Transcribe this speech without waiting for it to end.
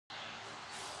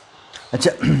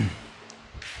আচ্ছা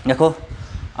দেখো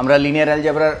আমরা লিনিয়ার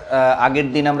অ্যালজেব্রার আগের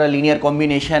দিন আমরা লিনিয়ার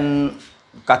কম্বিনেশন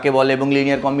কাকে বলে এবং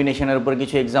লিনিয়ার কম্বিনেশনের উপর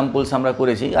কিছু এক্সাম্পলস আমরা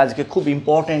করেছি। আজকে খুব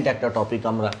ইম্পর্ট্যান্ট একটা টপিক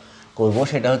আমরা করব,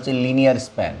 সেটা হচ্ছে লিনিয়ার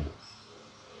স্প্যান।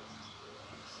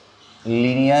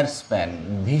 লিনিয়ার স্প্যান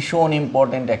ভীষণ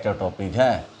ইম্পর্ট্যান্ট একটা টপিক।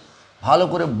 হ্যাঁ, ভালো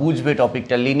করে বুঝবে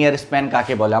টপিকটা। লিনিয়ার স্প্যান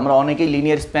কাকে বলে? আমরা অনেকেই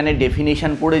লিনিয়ার স্প্যানের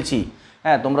ডেফিনেশন পড়েছি।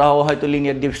 হ্যাঁ, তোমরাও হয়তো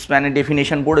লিনিয়ার স্প্যানের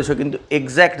ডেফিনেশন পড়েছো, কিন্তু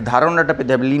এক্স্যাক্ট ধারণাটা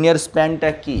পেতে হবে লিনিয়ার স্প্যানটা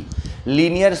কি।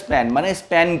 লিনিয়ার স্প্যান মানে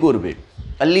স্প্যান করবে,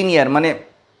 আর লিনিয়ার মানে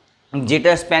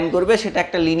যেটা স্প্যান করবে সেটা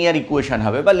একটা লিনিয়ার ইকুয়েশন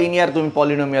হবে, বা লিনিয়ার তুমি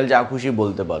পলিনোমিয়াল যা খুশি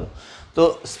বলতে পারো। তো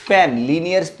স্প্যান,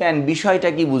 লিনিয়ার স্প্যান বিষয়টা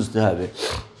কি বুঝতে হবে।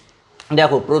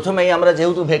 দেখো প্রথমেই আমরা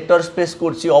যেহেতু ভেক্টর স্পেস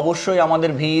করছি, অবশ্যই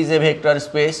আমাদের V is a vector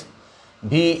space.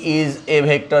 V is a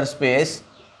vector space,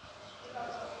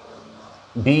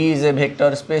 V is a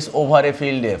vector space over a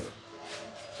field F.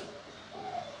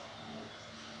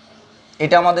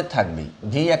 এটা আমাদের থাকবেই,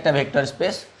 ভি একটা vector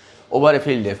space over a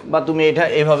field F, বা তুমি এটা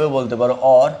এভাবে বলতে পারো,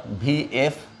 or V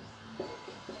F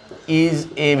is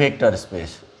a vector space.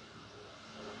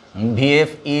 V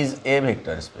F is a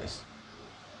vector space.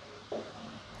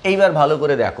 এইবার ভালো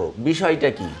করে দেখো বিষয়টা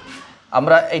কি।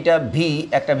 আমরা এটা ভি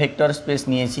একটা ভেক্টর স্পেস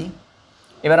নিয়েছি,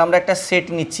 এবার আমরা একটা সেট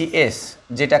নিচ্ছি এস,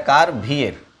 যেটা কার? ভি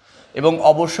এর, এবং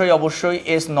অবশ্যই অবশ্যই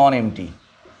এস নন এমটি।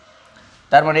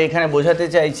 তার মানে এখানে বোঝাতে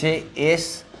চাইছে S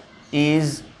is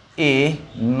a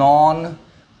non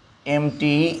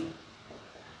MT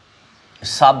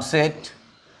subset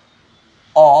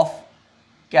of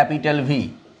capital V.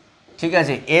 ঠিক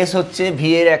আছে, এস হচ্ছে ভি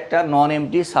এর একটা নন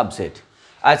এমটি সাবসেট।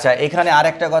 আচ্ছা, এখানে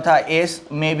আরেকটা কথা, S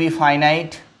may be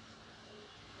finite,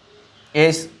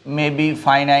 S may be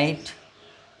finite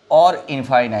or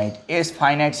infinite. S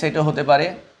finite সেটও হতে পারে,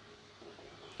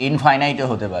 ইনফাইনাইটও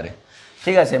হতে পারে।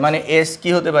 ঠিক আছে, মানে এস কি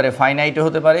হতে পারে? ফাইনাইটও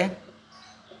হতে পারে,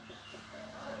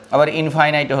 আবার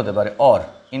ইনফাইনাইটও হতে পারে, অর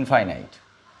ইনফাইনাইট।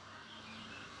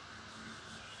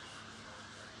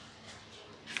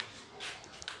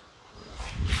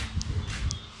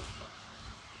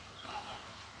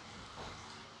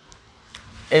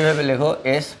 এইভাবে লেখো,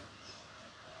 এস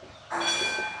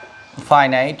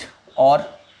ফাইনাইট অর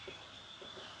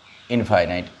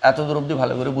ইনফাইনাইট। এত দূর অবধি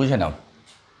ভালো করে বুঝে নাও,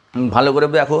 ভালো করে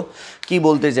দেখো কি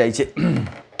বলতে চাইছে।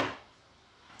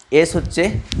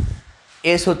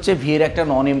 এস হচ্ছে ভি এর একটা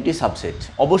নন এমটি সাবসেট।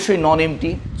 অবশ্যই নন এমটি,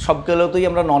 সবগুলোতেই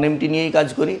আমরা নন এমটি নিয়েই কাজ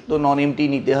করি, তো নন এমটি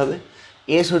নিতে হবে।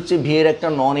 এস হচ্ছে ভি এর একটা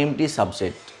নন এমটি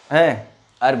সাবসেট, হ্যাঁ,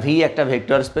 আর ভি একটা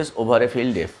vector space over a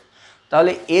field F.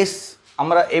 তাহলে এস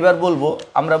আমরা এবার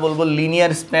বলবো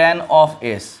linear span of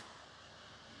S.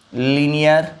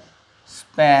 Linear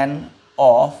span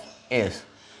of S,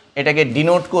 এটাকে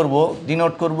ডিনোট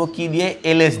করব কি দিয়ে?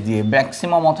 এলএস দিয়ে।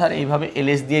 ম্যাক্সিমাম অথার এইভাবে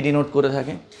এলএস দিয়ে ডিনোট করে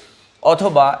থাকে,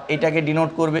 অথবা এটাকে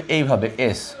ডিনোট করবে এইভাবে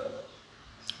এস,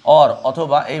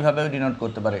 অথবা এইভাবেও ডিনোট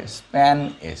করতে পারে স্প্যান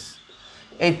এস।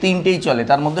 এই তিনটেই চলে,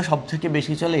 তার মধ্যে সবথেকে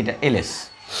বেশি চলে এটা এলএস,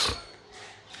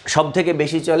 সবথেকে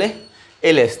বেশি চলে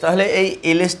এলএস। তাহলে এই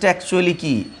এলএসটা অ্যাকচুয়ালি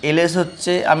কি? এলএস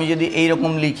হচ্ছে, আমি যদি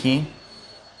এইরকম লিখি,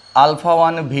 alpha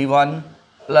 1 v1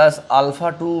 plus alpha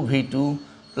 2 v2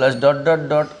 plus dot dot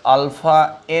dot alpha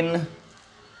n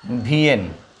vn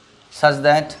such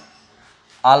that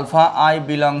alpha I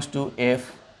belongs to f,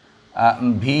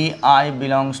 vi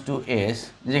belongs to s,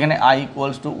 যেখানে I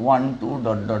equals to 1 2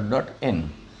 dot dot dot n।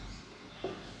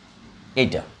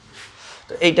 এইটা,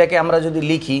 তো এইটাকে আমরা যদি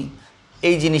লিখি,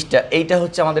 এই জিনিসটা, এইটা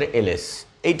হচ্ছে আমাদের এলএস।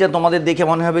 এইটা তোমাদের দেখে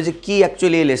মনে হবে যে কি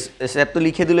অ্যাকচুয়ালি এলএস, স্যার তো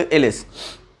লিখে দিল এলএস,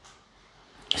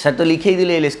 স্যার তো লিখেই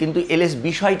দিলে এলএস, কিন্তু এলএস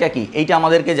বিষয়টা কি এইটা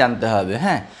আমাদেরকে জানতে হবে।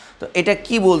 হ্যাঁ, তো এটা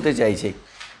কি বলতে চাইছে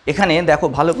এখানে দেখো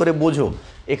ভালো করে বোঝো।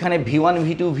 এখানে v1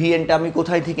 v2 vnটা আমি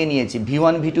কোথায় থেকে নিয়েছি?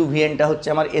 v1 v2 vnটা হচ্ছে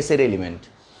আমার এস এর এলিমেন্ট,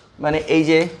 মানে এই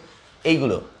যে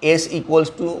এইগুলো এস ইকুয়ালস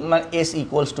টু, মানে এস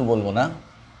ইকুয়ালস টু বলবো না,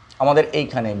 আমাদের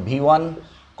এইখানে v1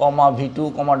 v2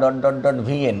 dot dot dot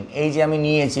vn, এই যে আমি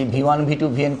নিয়েছি v1 v2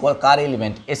 vn কার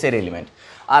এলিমেন্ট? এস এর এলিমেন্ট।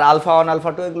 আর আলফা 1 আলফা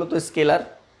 2 এগুলো তো স্কেলার,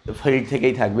 ফিল্ড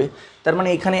থেকেই থাকবে। তার মানে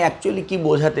এখানে অ্যাকচুয়ালি কি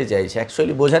বোঝাতে চাইছে?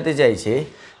 অ্যাকচুয়ালি বোঝাতে চাইছে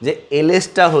যে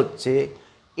এলএসটা হচ্ছে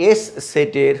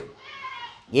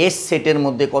এস সেটের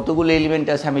মধ্যে কতগুলো এলিমেন্ট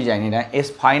আছে আমি জানি না, এস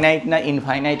ফাইনাইট না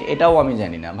ইনফাইনাইট এটাও আমি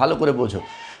জানি না। ভালো করে বোঝো,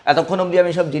 এতক্ষণ অবধি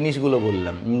আমি সব জিনিসগুলো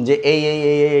বললাম যে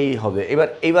এই হবে।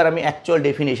 এবার আমি অ্যাকচুয়াল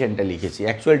ডেফিনেশনটা লিখেছি।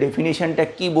 অ্যাকচুয়াল ডেফিনেশনটা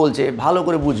কি বলছে ভালো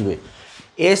করে বুঝবে।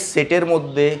 এস সেটের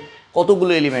মধ্যে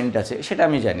কতগুলো এলিমেন্ট আছে সেটা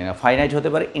আমি জানি না, ফাইনাইট হতে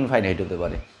পারে, ইনফাইনাইট হতে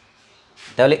পারে।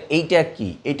 তাহলে এইটা কি?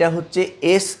 এটা হচ্ছে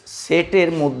এস সেটের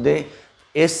মধ্যে,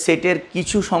 এস সেটের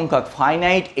কিছু সংখ্যক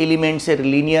ফাইনাইট এলিমেন্টসের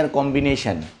লিনিয়ার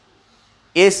কম্বিনেশন,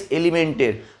 এস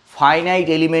এলিমেন্টের ফাইনাইট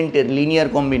এলিমেন্টের লিনিয়ার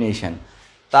কম্বিনেশন,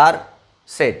 তার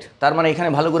সেট, তার মানে এখানে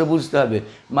ভালো করে বুঝতে হবে,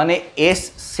 মানে এস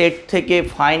সেট থেকে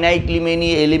ফাইনাইটলি মেনি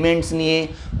এলিমেন্টস নিয়ে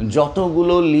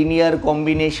যতগুলো লিনিয়ার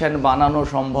কম্বিনেশন বানানো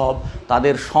সম্ভব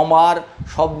তাদের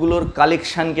সবগুলোর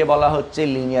কালেকশানকে বলা হচ্ছে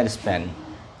লিনিয়ার স্প্যান।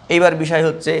 এইবার বিষয়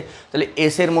হচ্ছে তাহলে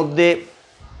এসের মধ্যে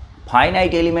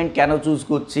ফাইনাইট এলিমেন্ট কেন চুজ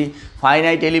করছি?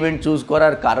 ফাইনাইট এলিমেন্ট চুজ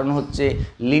করার কারণ হচ্ছে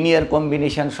লিনিয়ার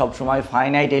কম্বিনেশন সবসময়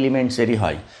ফাইনাইট এলিমেন্টসেরই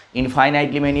হয়,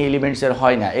 ইনফাইনাইটলি মেনি এলিমেন্টসের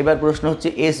হয় না। এবার প্রশ্ন হচ্ছে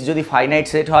এস যদি ফাইনাইট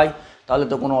সেট হয় তাহলে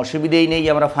তো কোনো অসুবিধেই নেই,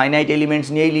 আমরা ফাইনাইট এলিমেন্টস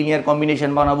নিয়েই লিনিয়ার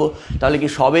কম্বিনেশন বানাবো। তাহলে কি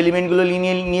সব এলিমেন্টগুলো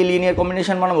নিয়ে লিনিয়ার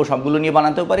কম্বিনেশন বানাবো? সবগুলো নিয়ে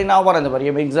বানাতেও পারি, নাও বানাতে পারি।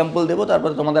 আমি এক্সাম্পল দেবো,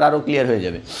 তারপরে তোমাদের আরও ক্লিয়ার হয়ে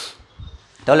যাবে।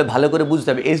 তাহলে ভালো করে বুঝতে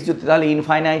হবে, এস যদি তাহলে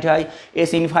ইনফাইনাইট হয়,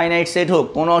 এস ইনফাইনাইট সেট হোক,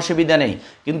 কোনো অসুবিধা নেই,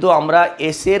 কিন্তু আমরা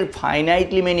এসের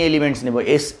ফাইনাইটলি মেনি এলিমেন্টস নেব।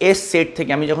 এস সেট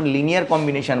থেকে আমি যখন লিনিয়ার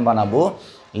কম্বিনেশন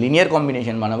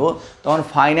বানাবো তখন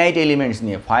ফাইনাইট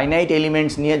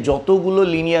এলিমেন্টস নিয়ে যতগুলো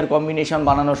লিনিয়ার কম্বিনেশন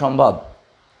বানানো সম্ভব,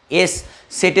 এস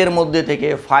সেটের মধ্যে থেকে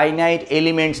ফাইনাইট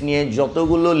এলিমেন্টস নিয়ে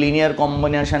যতগুলো লিনিয়ার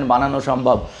কম্বিনেশন বানানো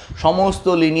সম্ভব সমস্ত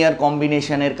লিনিয়ার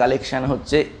কম্বিনেশনের কালেকশান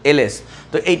হচ্ছে এলএস।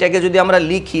 তো এইটাকে যদি আমরা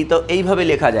লিখি তো এইভাবে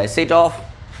লেখা যায়, সেট অফ,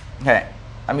 হ্যাঁ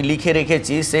আমি লিখে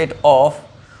রেখেছি, set of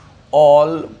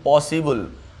all possible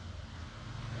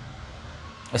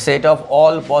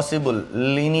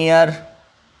linear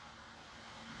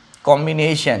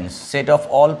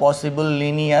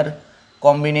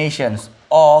combinations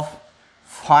of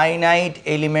finite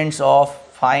elements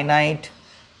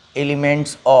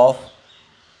of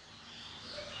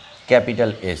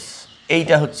capital S।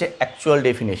 এইটা হচ্ছে অ্যাকচুয়াল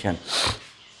ডেফিনেশন,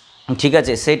 ঠিক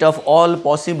আছে। Set of all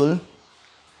possible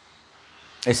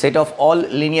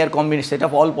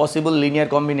linear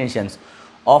combinations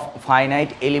of finite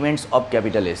elements of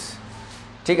capital S,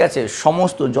 ঠিক আছে।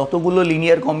 সমস্ত যতগুলো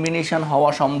লিনিয়ার কম্বিনেশন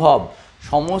হওয়া সম্ভব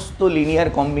সমস্ত লিনিয়ার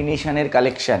কম্বিনেশনের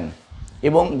কালেকশান,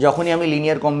 এবং যখনই আমি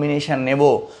লিনিয়ার কম্বিনেশন নেব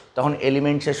তখন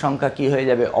এলিমেন্টসের সংখ্যা কি হয়ে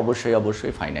যাবে?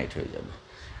 অবশ্যই ফাইনাইট হয়ে যাবে।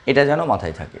 এটা যেন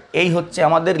মাথায় থাকে। এই হচ্ছে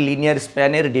আমাদের লিনিয়ার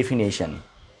স্প্যানের ডেফিনেশন,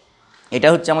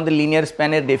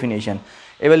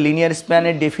 এবার লিনিয়ার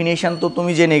স্প্যানের ডেফিনেশন তো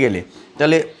তুমি জেনে গেলে,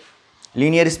 তাহলে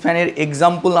লিনিয়ার স্প্যানের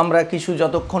এক্সাম্পল আমরা কিছু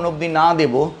যতক্ষণ অবধি না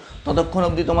দেব ততক্ষণ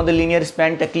অবধি তোমাদের লিনিয়ার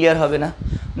স্প্যানটা ক্লিয়ার হবে না।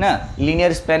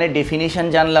 লিনিয়ার স্প্যানের ডেফিনেশন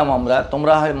জানলাম আমরা,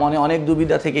 তোমরা মনে অনেক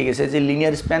দুবিধা থেকে গেছে যে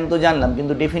লিনিয়ার স্প্যান তো জানলাম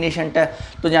কিন্তু ডেফিনেশনটা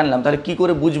তো জানলাম, তাহলে কী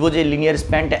করে বুঝবো যে লিনিয়ার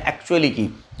স্প্যানটা অ্যাকচুয়ালি কী?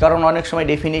 কারণ অনেক সময়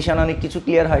ডেফিনেশন অনেক কিছু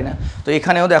ক্লিয়ার হয় না। তো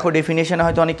এখানেও দেখো ডেফিনেশনে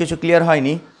হয়তো অনেক কিছু ক্লিয়ার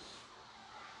হয়নি,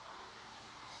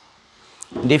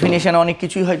 ডেফিনেশনে অনেক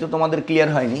কিছুই হয়তো তোমাদের ক্লিয়ার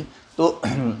হয়নি। তো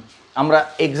আমরা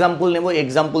এক্সাম্পল নেব,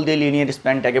 এক্সাম্পল দিয়ে লিনিয়ার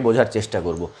স্প্যানটাকে বোঝার চেষ্টা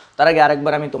করব। তার আগে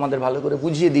আরেকবার আমি তোমাদের ভালো করে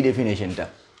বুঝিয়ে দিই ডেফিনেশনটা।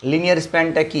 লিনিয়ার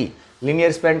স্প্যানটা কি?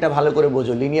 লিনিয়ার স্প্যানটা ভালো করে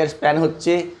বোঝো। লিনিয়ার স্প্যান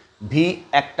হচ্ছে ভি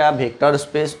একটা vector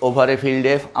space over a field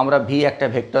F, আমরা ভি একটা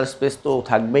ভেক্টর স্পেস তো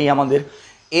থাকবেই আমাদের।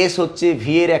 এস হচ্ছে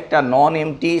ভি এর একটা নন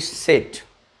এমটি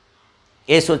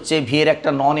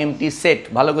সেট,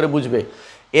 ভালো করে বুঝবে।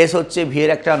 এস হচ্ছে ভি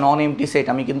এর একটা নন এমটি সেট,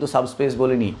 আমি কিন্তু সাবস্পেস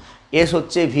বলিনি। এস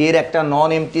হচ্ছে ভি এর একটা নন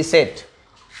এমটি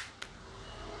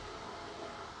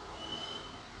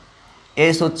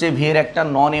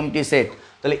সেট,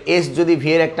 তাহলে এস যদি ভি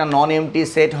এর একটা নন এমটি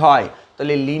সেট হয়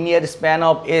তাহলে লিনিয়ার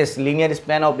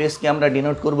স্প্যান অফ এসকে আমরা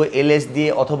ডিনোট করব এলএস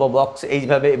দিয়ে অথবা বক্স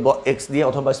এইভাবে এক্স দিয়ে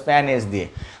অথবা স্প্যান এস দিয়ে।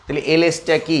 তাহলে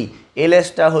এলএসটা কি?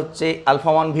 এলএসটা হচ্ছে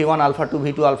alpha 1 V 1 alpha 2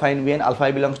 V 2 alpha in V N alpha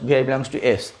belongs to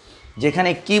S. যেখানে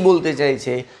কি বলতে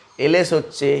চাইছে, এলএস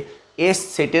হচ্ছে এস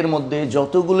সেটের মধ্যে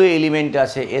যতগুলো এলিমেন্ট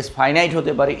আছে, এস ফাইনাইট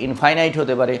হতে পারে ইনফাইনাইট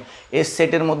হতে পারে, এস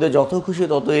সেটের মধ্যে যত খুশি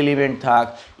তত এলিমেন্ট থাক,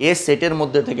 এস সেটের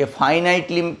মধ্যে থেকে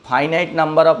ফাইনাইট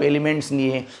নাম্বার অফ এলিমেন্টস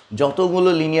নিয়ে যতগুলো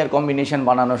লিনিয়ার কম্বিনেশন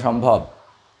বানানো সম্ভব,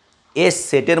 এস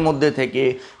সেটের মধ্যে থেকে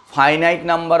ফাইনাইট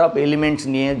নাম্বার অফ এলিমেন্টস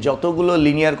নিয়ে যতগুলো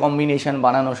লিনিয়ার কম্বিনেশন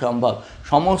বানানো সম্ভব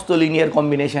সমস্ত লিনিয়ার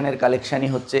কম্বিনেশনের কালেকশানই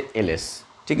হচ্ছে এলএস,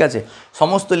 ঠিক আছে।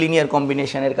 সমস্ত লিনিয়ার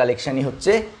কম্বিনেশনের কালেকশানই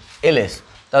হচ্ছে এলএস।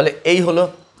 তাহলে এই হলো,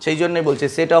 সেই জন্যই বলছে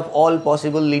set of all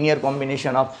possible linear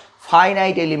combination of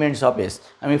finite elements of S.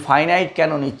 আমি ফাইনাইট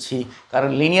কেন নিচ্ছি? কারণ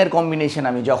লিনিয়ার কম্বিনেশন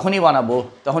আমি যখনই বানাবো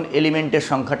তখন এলিমেন্টের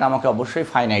সংখ্যাটা আমাকে অবশ্যই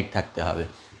ফাইনাইট থাকতে হবে।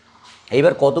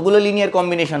 এইবার কতগুলো লিনিয়ার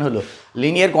কম্বিনেশন হলো?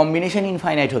 লিনিয়ার কম্বিনেশন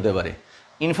ইনফাইনাইট হতে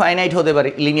পারে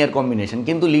লিনিয়ার কম্বিনেশন,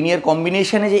 কিন্তু লিনিয়ার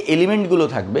কম্বিনেশনে যে এলিমেন্টগুলো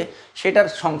থাকবে সেটার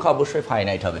সংখ্যা অবশ্যই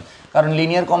ফাইনাইট হবে, কারণ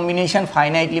লিনিয়ার কম্বিনেশন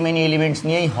ফাইনাইটলি মেনি এলিমেন্টস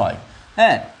নিয়েই হয়।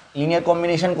 হ্যাঁ, লিনিয়ার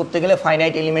কম্বিনেশন করতে গেলে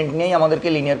ফাইনাইট এলিমেন্ট নিয়েই আমাদেরকে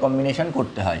লিনিয়ার কম্বিনেশন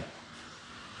করতে হয়।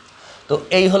 তো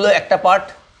এই হলো একটা পার্ট।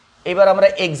 এবার আমরা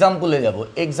এক্সাম্পলে যাব।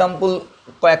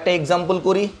 কয়েকটা এক্সাম্পল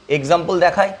করি, এক্সাম্পল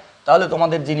দেখাই, তাহলে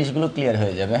তোমাদের জিনিসগুলো ক্লিয়ার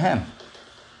হয়ে যাবে। হ্যাঁ,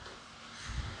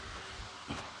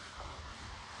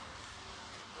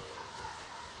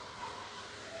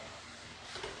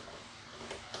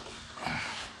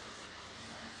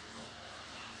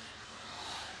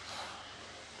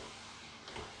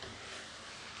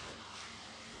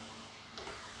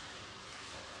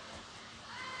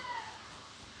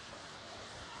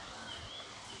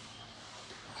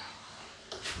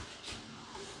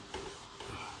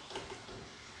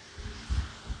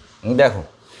 দেখো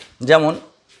যেমন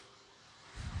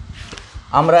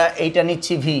আমরা এইটা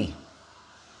নিচ্ছি ভি,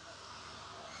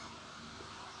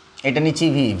 এটা নিচ্ছি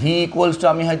ভি, ভি ইকুয়ালস টু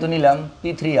আমি হয়তো নিলাম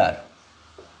P3R।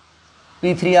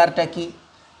 P3Rটা কি?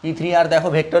 P3R দেখো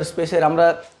ভেক্টর স্পেসের আমরা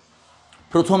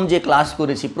প্রথম যে ক্লাস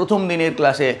করেছি, প্রথম দিনের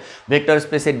ক্লাসে ভেক্টর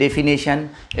স্পেসের ডেফিনেশন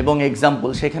এবং এক্সাম্পল,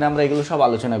 সেখানে আমরা এগুলো সব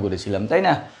আলোচনা করেছিলাম, তাই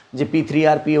না? যে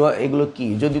P3R P এগুলো কি,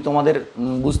 যদি তোমাদের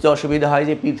বুঝতে অসুবিধা হয়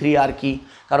যে P3R কি,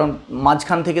 কারণ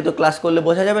মাঝখান থেকে তো ক্লাস করলে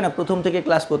বোঝা যাবে না, প্রথম থেকে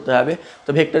ক্লাস করতে হবে। তো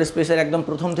ভেক্টর স্পেসের একদম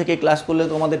প্রথম থেকে ক্লাস করলে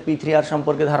তোমাদের P3R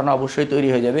সম্পর্কে ধারণা অবশ্যই তৈরি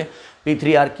হয়ে যাবে।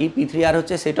 P3R কি? P3R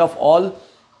হচ্ছে set of all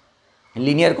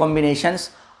linear combinations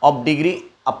of degree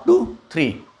up to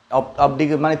 3 of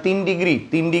degree, মানে 3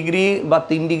 ডিগ্রি বা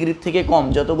 3 ডিগ্রির থেকে কম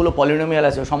যতগুলো পলিনোমিয়াল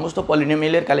আছে সমস্ত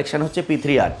পলিনোমিয়ালের কালেকশন হচ্ছে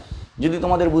P3R। যদি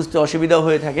তোমাদের বুঝতে অসুবিধা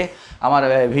হয়ে থাকে আমার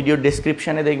ভিডিওর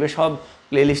ডেসক্রিপশানে দেখবে সব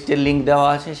প্লেলিস্টের লিঙ্ক দেওয়া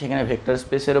আছে, সেখানে ভেক্টর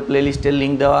স্পেসেরও প্লেলিস্টের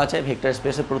লিঙ্ক দেওয়া আছে। ভেক্টর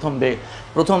স্পেসের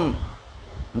প্রথম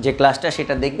যে ক্লাসটা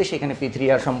সেটা দেখবে, সেখানে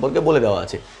P3R সম্পর্কে বলে দেওয়া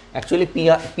আছে। অ্যাকচুয়ালি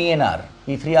PNR,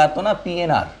 P3R তো না,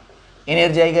 PNR,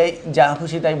 এনের জায়গায় যা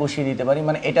খুশি তাই বসিয়ে দিতে পারি।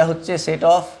 মানে এটা হচ্ছে set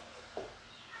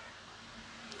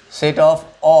of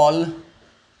all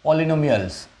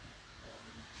polynomials,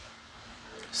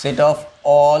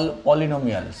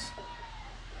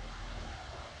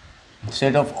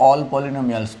 set of all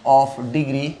polynomials of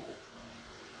degree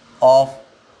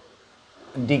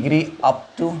up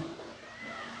to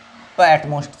at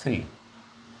most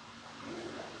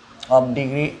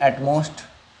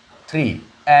 3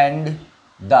 and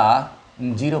the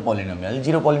zero polynomial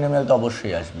তো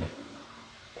অবশ্যই আসবে।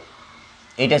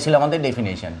 এটা ছিল আমাদের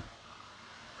ডেফিনেশন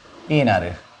PNR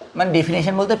এর। মানে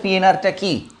ডেফিনেশন বলতে PNRটা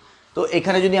কি, তো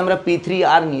এখানে যদি আমরা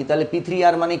P3R নিই তাহলে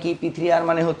P3R মানে কি? P3R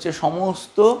মানে হচ্ছে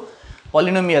সমস্ত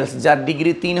পলিনোমিয়ালস যার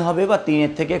ডিগ্রি 3 হবে বা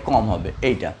 3-এর থেকে কম হবে,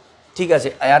 এইটা ঠিক আছে।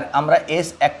 আর আমরা এস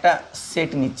একটা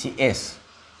সেট নিচ্ছি, এস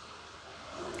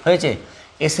হয়েছে,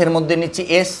 এসের মধ্যে নিচ্ছি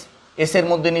এসের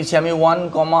মধ্যে নিচ্ছি আমি 1,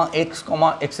 x,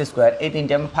 এই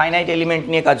তিনটে আমি ফাইনাইট এলিমেন্ট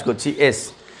নিয়ে কাজ করছি, এস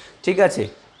ঠিক আছে।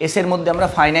 এসের মধ্যে আমরা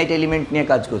ফাইনাইট এলিমেন্ট নিয়ে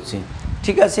কাজ করছি,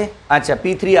 ঠিক আছে। আচ্ছা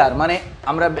P3R মানে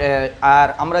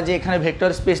আমরা যে এখানে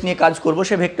ভেক্টর স্পেস নিয়ে কাজ করব,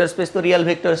 সে ভেক্টর স্পেস তো রিয়েল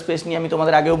ভেক্টর স্পেস নিয়ে, আমি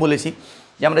তোমাদের আগেও বলেছি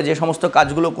যে আমরা যে সমস্ত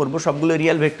কাজগুলো করব সবগুলো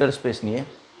রিয়েল ভেক্টর স্পেস নিয়ে।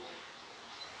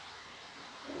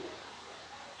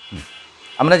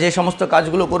 আমরা যে সমস্ত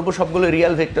কাজগুলো করব সবগুলো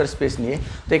রিয়েল ভেক্টর স্পেস নিয়ে,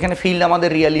 তো এখানে ফিল্ড আমাদের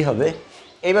রিয়েলই হবে।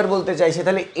 এবার বলতে চাইছে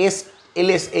তাহলে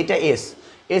এলএস, এইটা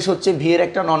এস হচ্ছে ভি এর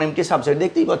একটা নন এমটি সাবসেট,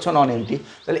 দেখতেই পাচ্ছ নন এমটি।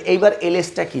 তাহলে এইবার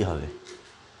এলএসটা কী হবে?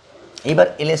 এইবার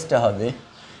এলএসটা হবে,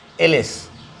 এলএস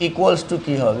ইকুয়ালস টু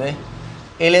কী হবে?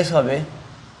 এলএস হবে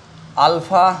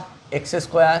alpha x²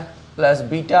 plus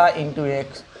beta into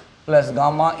x plus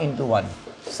gamma into 1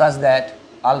 such that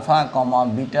alpha comma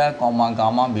beta comma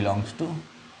gamma belongs to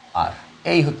আর।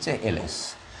 এই হচ্ছে এলএস।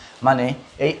 মানে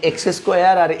এই x²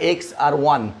 আর এক্স আর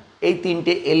 1 এই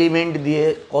তিনটে এলিমেন্ট দিয়ে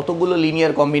কতগুলো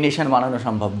লিনিয়ার কম্বিনেশন বানানো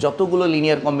সম্ভব, যতগুলো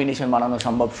লিনিয়ার কম্বিনেশন বানানো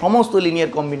সম্ভব সমস্ত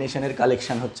লিনিয়ার কম্বিনেশনের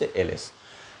কালেকশন হচ্ছে এলএস।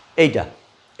 এইটা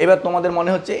এবার তোমাদের মনে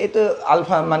হচ্ছে এ তো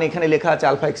আলফা, মানে এখানে লেখা আছে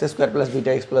alpha x² plus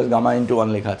beta x plus gamma into 1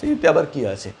 লেখা আছে, এতে আবার কী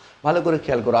আছে? ভালো করে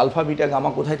খেয়াল করো, আলফা বিটা গামা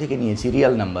কোথায় থেকে নিয়েছি?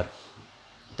 Real number.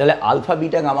 তাহলে আলফা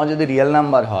বিটা গামা যদি রিয়েল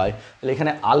নাম্বার হয়, তাহলে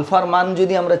এখানে আলফার মান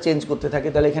যদি আমরা চেঞ্জ করতে থাকি,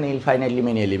 তাহলে এখানে ইনফাইনাইটলি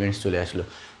মেনি এলিমেন্টস চলে আসলো।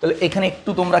 তাহলে এখানে একটু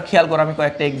তোমরা খেয়াল করো, আমি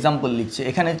কয়েকটা এক্সাম্পল লিখছি।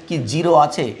 এখানে কি জিরো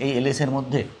আছে এই এলএসের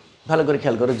মধ্যে? ভালো করে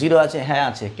খেয়াল করো, জিরো আছে? হ্যাঁ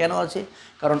আছে। কেন আছে?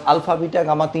 কারণ আলফা বিটা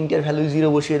গামা তিনটের ভ্যালু জিরো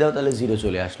বসিয়ে দাও, তাহলে জিরো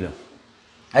চলে আসলো।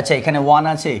 আচ্ছা এখানে 1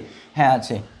 আছে? হ্যাঁ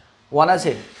আছে। 1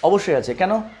 আছে? অবশ্যই আছে।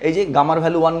 কেন? এই যে গামার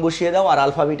ভ্যালু 1 বসিয়ে দাও আর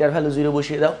আলফা বিটার ভ্যালু 0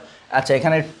 বসিয়ে দাও। আচ্ছা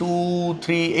এখানে 2,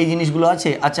 3 এই জিনিসগুলো আছে।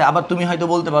 আচ্ছা আবার তুমি হয়তো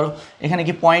বলতে পারো এখানে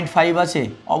কি 0.5 আছে?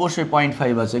 অবশ্যই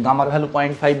 0.5 আছে, গামার ভ্যালু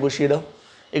 0.5 বসিয়ে দাও।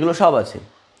 এগুলো সব আছে,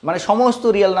 মানে সমস্ত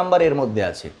রিয়েল নাম্বার এর মধ্যে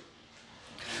আছে,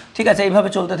 ঠিক আছে। এইভাবে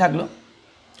চলতে থাকলো।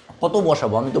 কত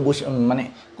বসাবো আমি তো মানে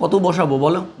কত বসাবো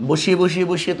বলো?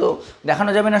 বসিয়ে তো দেখানো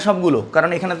যাবে না সবগুলো, কারণ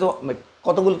এখানে তো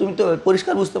কতগুলো তুমি তো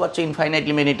পরিষ্কার বুঝতে পারছো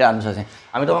ইনফাইনাইটলি মেনি টার্মস আছে।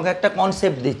 আমি তোমাকে একটা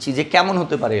কনসেপ্ট দিচ্ছি যে কেমন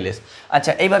হতে পারে এলএস।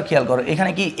 আচ্ছা এইবার খেয়াল করো,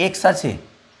 এখানে কি এক্স আছে?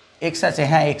 এক্স আছে?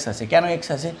 হ্যাঁ এক্স আছে। কেন এক্স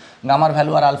আছে? গামার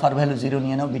ভ্যালু আর আলফার ভ্যালু 0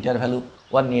 নিয়ে নাও, বিটার ভ্যালু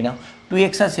 1 নিয়ে নাও।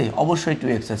 2x আছে? অবশ্যই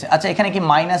 2x আছে। আচ্ছা এখানে কি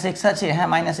মাইনাস এক্স আছে? হ্যাঁ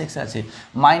মাইনাস এক্স আছে।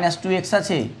 মাইনাস 2x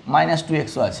আছে? মাইনাস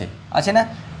 2xও আছে না?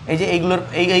 এই যে এইগুলোর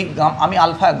আমি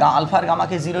আলফার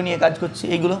গামাকে 0 নিয়ে কাজ করছি,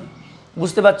 এইগুলো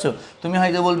বুঝতে পারছো? তুমি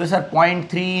হয়তো বলবে স্যার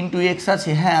 0.3 ইন্টু এক্স আছে?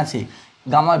 হ্যাঁ আছে।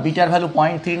 গামা বিটার ভ্যালু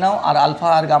 0.3 নাও আর আলফা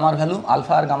আর গামার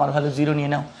ভ্যালু 0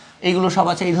 নিয়ে নাও। এইগুলো সব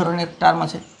আছে, এই ধরনের টার্ম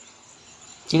আছে,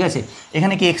 ঠিক আছে।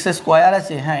 এখানে কি x²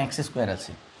 আছে? হ্যাঁ x²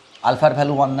 আছে। আলফার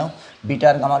ভ্যালু 1 নাও,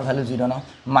 বিটার গামার ভ্যালু 0 নাও।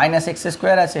 মাইনাস এক্স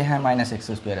স্কোয়ার আছে, হ্যাঁ মাইনাস এক্স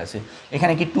স্কোয়ার আছে।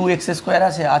 এখানে কি 2x স্কোয়ার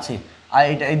আছে, আছে। আর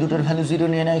এটা এই দুটোর ভ্যালু 0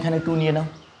 নিয়ে নাও, এখানে 2 নিয়ে নাও।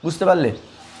 বুঝতে পারলে?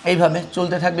 এইভাবে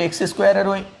চলতে থাকবে। এক্স স্কোয়ারের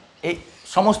ওই এই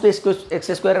সমস্ত এক্স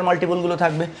স্কোয়ারের মাল্টিপলগুলো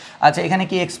থাকবে। আচ্ছা এখানে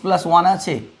কি এক্স প্লাস 1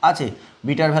 আছে, আছে।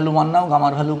 বিটার ভ্যালু 1 নাও,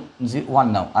 গামার ভ্যালু 1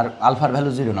 নাও, আর আলফার ভ্যালু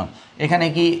 0 নাও। এখানে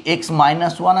কি এক্স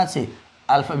মাইনাস 1 আছে,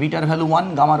 আলফা বিটার ভ্যালু 1,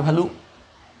 গামার ভ্যালু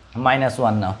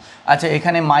 -1 নাও। আচ্ছা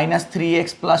এখানে -3x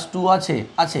 + 2 আছে,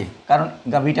 আছে, কারণ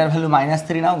বিটার ভ্যালু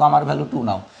 -3 নাও, গামার ভ্যালু 2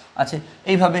 নাও। আচ্ছা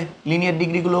এইভাবে লিনিয়ার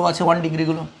ডিগ্রিগুলো আছে, 1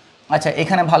 ডিগ্রিগুলো। আচ্ছা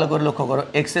এখানে ভালো করে লক্ষ্য করো,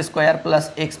 x square plus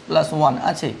x plus 1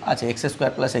 আছে, আছে। X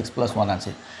square plus x plus 1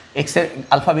 আছে। এক্সের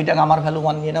আলফা বিটা গামার ভ্যালু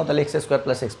 1 নিয়ে নাও, তাহলে x square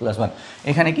plus x plus 1।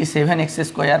 এখানে কি 7x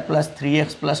square plus 3x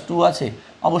plus 2 আছে,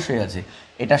 অবশ্যই আছে।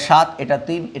 এটা 7, এটা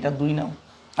 3, এটা 2 নাও।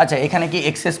 আচ্ছা এখানে কি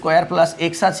এক্স স্কোয়ার প্লাস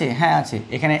এক্স আছে, হ্যাঁ আছে।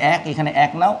 এখানে 1, এখানে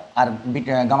 1 নাও, আর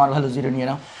গামার ভ্যালু 0 নিয়ে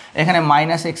নাও। এখানে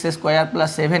 -x স্কোয়ার প্লাস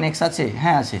 7x আছে,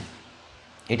 হ্যাঁ আছে।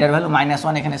 এটার ভ্যালু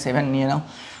 -1, এখানে 7 নিয়ে নাও।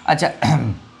 আচ্ছা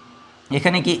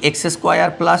এখানে কি এক্স স্কোয়ার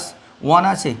প্লাস 1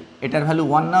 আছে, এটার ভ্যালু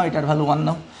 1 নাও, এটার ভ্যালু 1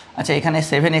 নাও। আচ্ছা এখানে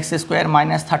 7x স্কোয়ার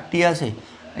 -30 আছে,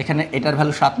 এখানে এটার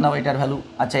ভ্যালু 7 নাও, এটার ভ্যালু।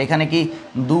 আচ্ছা এখানে কি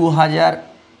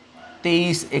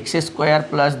 2023 x square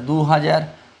plus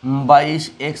 2022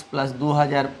 x plus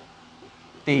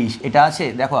 2023 এটা আছে,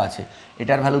 দেখো আছে।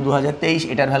 এটার ভ্যালু 2023,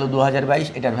 এটার ভ্যালু 2022,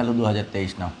 এটার ভ্যালু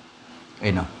 2023 নাও।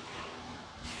 এই নাও,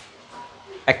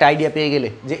 একটা আইডিয়া পেয়ে গেলে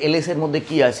যে এলএস এর মধ্যে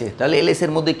কি আছে। তাহলে এলএস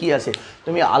এর মধ্যে কি আছে,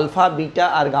 তুমি আলফা বিটা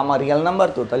আর গামা রিয়াল নাম্বার,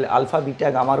 তো তাহলে আলফা বিটা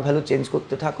গামার ভ্যালু চেঞ্জ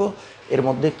করতে থাকো, এর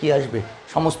মধ্যে কি আসবে,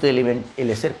 সমস্ত এলিমেন্ট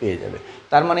এলএস এর পেয়ে যাবে।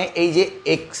 তার মানে এই যে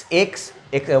এক্স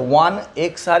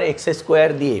 1x আর এক্স স্কোয়ার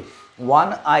দিয়ে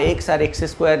 1x আর এক্স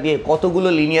স্কোয়ার দিয়ে কতগুলো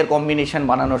লিনিয়ার কম্বিনেশন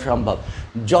বানানো সম্ভব,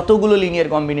 যতগুলো লিনিয়ার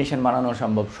কম্বিনেশন বানানো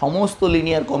সম্ভব, সমস্ত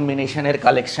লিনিয়ার কম্বিনেশনের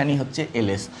কালেকশানই হচ্ছে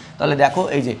এলএস। তাহলে দেখো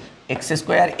এই যে এক্স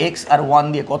স্কোয়ার এক্স আর 1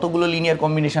 দিয়ে কতগুলো লিনিয়ার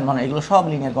কম্বিনেশন বানানো, এগুলো সব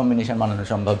লিনিয়ার কম্বিনেশন বানানো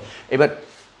সম্ভব। এবার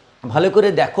ভালো করে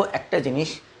দেখো একটা জিনিস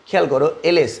খেয়াল করো,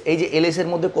 এলএস, এই যে এলএস এর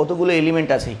মধ্যে কতগুলো এলিমেন্ট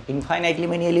আছে, ইনফাইনাইটলি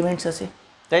মেনি এলিমেন্টস আছে,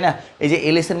 তাই না? এই যে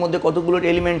এলএস এর মধ্যে কতগুলো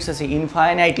এলিমেন্টস আছে,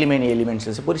 ইনফাইনাইটলি মেনি এলিমেন্টস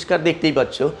আছে। পরিষ্কার দেখতেই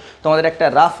পাচ্ছ। তোমাদের একটা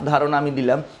রাফ ধারণা আমি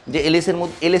দিলাম যে এলএস এর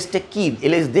মধ্যে, এলএসটা কি,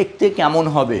 এলএস দেখতে কেমন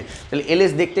হবে। তাহলে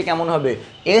এলএস দেখতে কেমন হবে,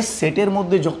 এস সেটের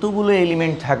মধ্যে যতগুলো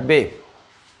এলিমেন্ট থাকবে,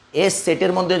 এস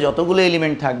সেটের মধ্যে যতগুলো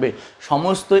এলিমেন্ট থাকবে,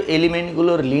 সমস্ত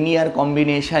এলিমেন্টগুলোর লিনিয়ার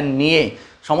কম্বিনেশান নিয়ে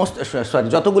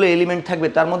যতগুলো এলিমেন্ট থাকবে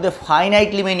তার মধ্যে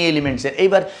ফাইনাইটলি মেনি এলিমেন্টসের।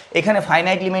 এইবার এখানে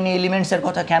ফাইনাইটলি মেনি এলিমেন্টসের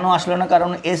কথা কেন আসলো না,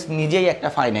 কারণ এস নিজেই একটা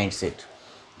ফাইনাইট সেট,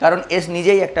 কারণ এস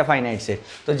নিজেই একটা ফাইনাইট সেট।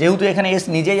 তো যেহেতু এখানে এস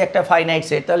নিজেই একটা ফাইনাইট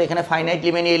সেট, তাহলে এখানে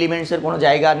ফাইনাইটলি মেনি এলিমেন্টসের কোনো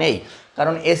জায়গা নেই,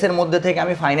 কারণ এস এর মধ্যে থেকে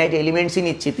আমি ফাইনাইট এলিমেন্টসই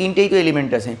নিচ্ছি, 3টেই তো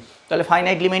এলিমেন্ট আছে। তাহলে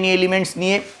ফাইনাইটলি মেনি এলিমেন্টস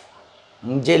নিয়ে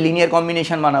যে লিনিয়ার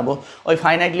কম্বিনেশন বানাবো, ওই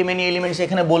ফাইনাইটলি মেনি এলিমেন্টস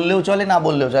এখানে বললেও চলে, না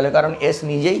বললেও চলে, কারণ এস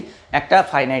নিজেই একটা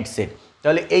ফাইনাইট সেট।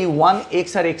 তাহলে এই 1x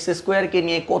আর এক্স স্কোয়ারকে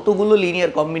নিয়ে কতগুলো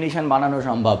লিনিয়ার কম্বিনেশন বানানো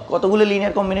সম্ভব, কতগুলো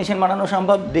লিনিয়ার কম্বিনেশন বানানো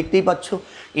সম্ভব, দেখতেই পাচ্ছ,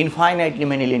 ইনফাইনাইটলি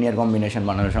মেনি লিনিয়ার কম্বিনেশন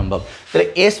বানানো সম্ভব। তাহলে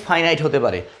এস ফাইনাইট হতে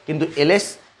পারে, কিন্তু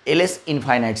এলএস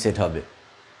ইনফাইনাইট সেট হবে।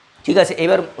 ঠিক আছে,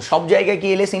 এবার সব জায়গায় কি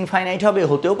এলএস ইনফাইনাইট হবে,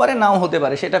 হতেও পারে, নাও হতে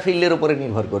পারে, সেটা ফিল্ডের উপরে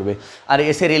নির্ভর করবে আর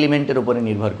এসের এলিমেন্টের উপরে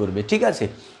নির্ভর করবে। ঠিক আছে,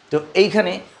 তো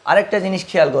এইখানে আরেকটা জিনিস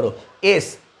খেয়াল করো,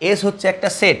 এস হচ্ছে একটা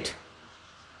set,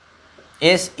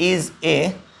 S is a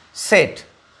set,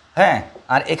 হ্যাঁ।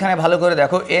 আর এখানে ভালো করে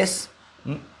দেখো এস,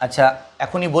 আচ্ছা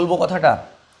এখনই বলবো কথাটা,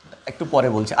 একটু পরে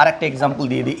বলছি। আর একটা এক্সাম্পল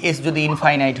দিয়ে দিই, এস যদি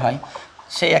ইনফাইনাইট হয়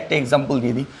সেই একটা এক্সাম্পল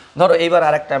দিয়ে দিই। ধরো এইবার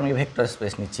আরেকটা আমি ভেক্টর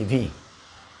স্পেস নিচ্ছি,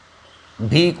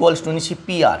 ভি ইকুয়ালস টু নিচ্ছি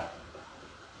পিআর,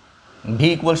 ভি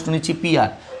ইকুয়ালস টু নিচ্ছি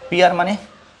পিআর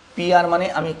মানে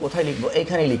আমি কোথায় লিখবো,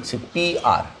 এইখানে লিখছি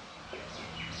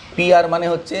পিআর মানে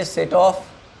হচ্ছে set of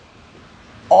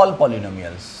all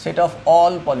polynomials, set of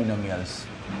all polynomials,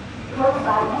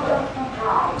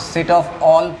 set of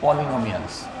all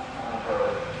polynomials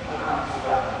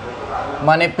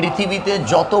মানে পৃথিবীতে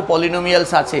যত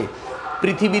পলিনোমিয়ালস আছে,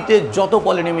 পৃথিবীতে যত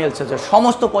পলিনোমিয়ালস আছে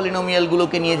সমস্ত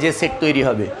পলিনোমিয়ালগুলোকে নিয়ে যে সেট তৈরি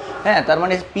হবে, হ্যাঁ। তার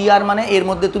মানে পিআর মানে এর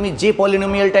মধ্যে তুমি যে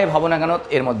পলিনোমিয়ালটাই ভাবো না কেন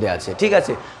এর মধ্যে আছে। ঠিক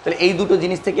আছে, তাহলে এই দুটো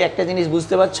জিনিস থেকে একটা জিনিস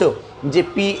বুঝতে পারছো যে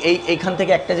এইখান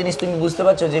থেকে একটা জিনিস তুমি বুঝতে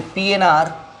পারছো যে পিএনআর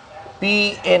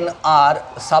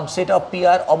সাবসেট অফ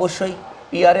পিআর, অবশ্যই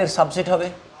পিআর এর সাবসেট হবে।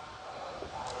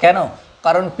 কেন,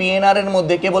 কারণ পিএনআর এর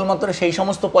মধ্যে কেবলমাত্র সেই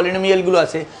সমস্ত পলিনোমিয়ালগুলো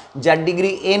আছে যার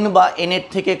ডিগ্রি এন বা এনের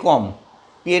থেকে কম।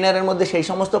 পিএনআর এর মধ্যে সেই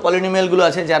সমস্ত পলিনোমিয়ালগুলো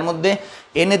আছে যার মধ্যে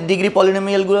এনের ডিগ্রি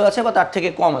পলিনোমিয়ালগুলো আছে বা তার থেকে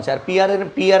কম আছে। আর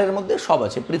পিআর এর মধ্যে সব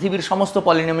আছে, পৃথিবীর সমস্ত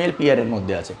পলিনোমিয়াল পিআর এর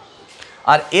মধ্যে আছে।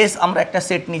 আর এস আমরা একটা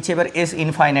সেট নিচ্ছি, এবার এস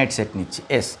ইনফাইনাইট সেট নিচ্ছি।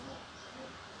 এস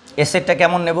সেটটা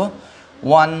কেমন নেব,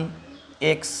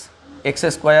 1x x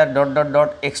square dot dot dot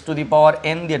x to the power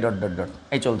N দিয়ে ডট ডট ডট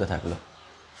এই চলতে থাকলো,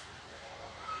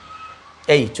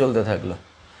 এই চলতে থাকলো।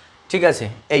 ঠিক আছে,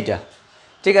 এইটা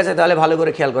ঠিক আছে। তাহলে ভালো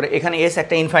করে খেয়াল করে, এখানে এস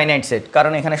একটা ইনফাইনাইট সেট,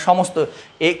 কারণ এখানে সমস্ত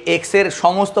এক্সের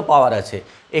সমস্ত পাওয়ার আছে।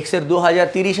 এক্সের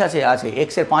 2030 আছে, আছে।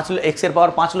 এক্সের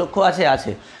পাওয়ার 5 লক্ষ আছে,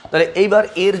 আছে। তাহলে এইবার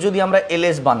এর যদি আমরা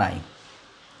এলএস বানাই,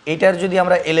 এটার যদি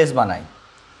আমরা এলএস বানাই,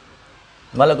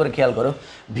 ভালো করে খেয়াল করো,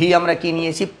 ভি আমরা কি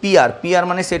নিয়েছি? পিআর। পিআর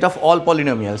মানে set of all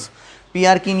polynomials.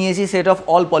 PR কি নিয়েছি? Set of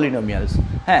all polynomials.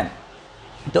 হ্যাঁ,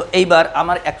 তো এইবার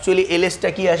আমার অ্যাকচুয়ালি এলএসটা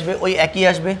কি আসবে? ওই একই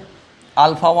আসবে,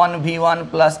 alpha 1 v1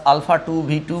 plus alpha 2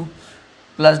 v2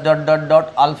 plus dot dot dot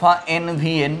alpha n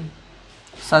vn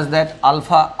such that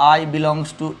alpha I belongs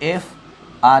to f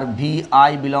R vi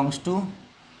belongs to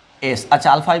s। আচ্ছা,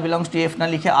 alpha i belongs to f না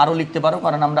লিখে আরও লিখতে পারো,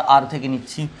 কারণ আমরা আর থেকে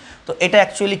নিচ্ছি। তো এটা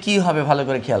অ্যাকচুয়ালি কী হবে ভালো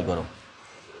করে খেয়াল করো,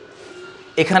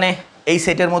 এখানে এই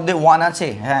সেটের মধ্যে 1 আছে,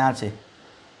 হ্যাঁ আছে।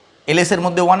 এলএসের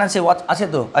মধ্যে 1 আছে, আছে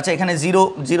তো। আচ্ছা, এখানে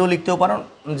জিরো লিখতেও পারো,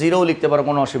 জিরোও লিখতে পারো,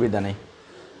 কোনো অসুবিধা নেই।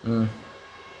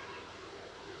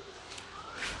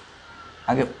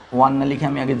 আগে 1 না লিখে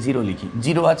আমি আগে 0 লিখি।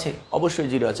 0 আছে, অবশ্যই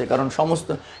 0 আছে, কারণ সমস্ত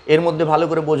এর মধ্যে ভালো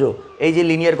করে বোঝো, এই যে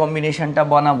লিনিয়ার কম্বিনেশনটা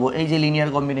বানাবো, এই যে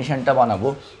লিনিয়ার কম্বিনেশনটা বানাবো,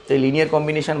 তো এই লিনিয়ার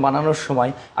কম্বিনেশন বানানোর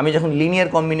সময় আমি যখন লিনিয়ার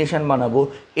কম্বিনেশন বানাবো,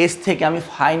 এস থেকে আমি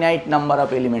ফাইনাইট নাম্বার অফ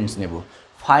এলিমেন্টস নেব,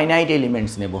 ফাইনাইট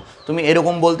এলিমেন্টস নেব। তুমি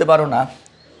এরকম বলতে পারো না,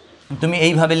 তুমি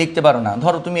এইভাবে লিখতে পারো না।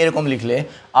 ধরো তুমি এরকম লিখলে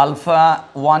alpha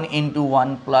 1 into 1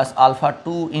 plus alpha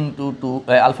 2 into 2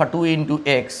 alpha 2 into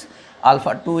x,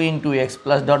 alpha 2 into x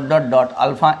plus dot dot dot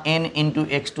alpha N into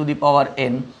x to the power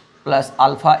N plus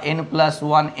alpha N plus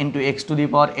 1 into x to the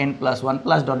power N plus 1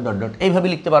 plus dot dot dot. এইভাবে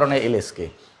লিখতে পারো না এলএসকে।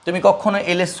 তুমি কখনো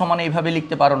LS সমান এইভাবে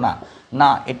লিখতে পারো না, না,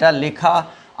 এটা লেখা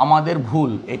আমাদের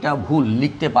ভুল, এটা ভুল,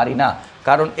 লিখতে পারি না।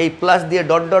 কারণ এই প্লাস দিয়ে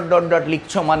ডট ডট ডট ডট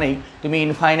লিখছো মানেই তুমি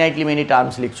ইনফাইনাইটলি মেনি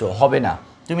টার্মস লিখছো, হবে না।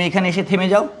 তুমি এখানে এসে থেমে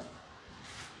যাও,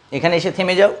 এখানে এসে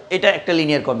থেমে যাও, এটা একটা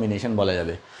লিনিয়ার কম্বিনেশন বলা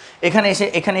যাবে।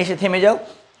 এখানে এসে থেমে যাও,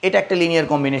 এটা একটা লিনিয়ার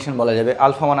কম্বিনেশন বলা যাবে।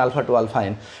 আলফা 1 আলফা 2 আলফা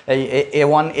এন, এই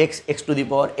a1 x x to the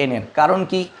power N এর। কারণ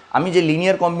কি, আমি যে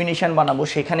লিনিয়ার কম্বিনেশন বানাবো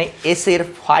সেখানে এস এর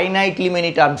ফাইনাইটলি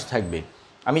মেনি টার্মস থাকবে।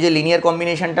 আমি যে লিনিয়ার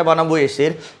কম্বিনেশনটা বানাবো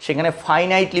এসের, সেখানে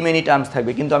ফাইনাইটলি মেনি টার্মস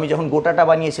থাকবে। কিন্তু আমি যখন গোটাটা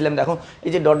বানিয়েছিলাম, দেখো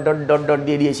এই যে ডট ডট ডট ডট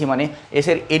দিয়ে দিয়েছি, মানে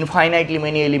এসের ইনফাইনাইটলি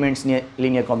মেনি এলিমেন্টস নিয়ে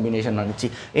লিনিয়ার কম্বিনেশন বানাচ্ছি।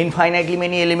 ইনফাইনাইটলি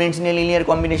মেনি এলিমেন্টস নিয়ে লিনিয়ার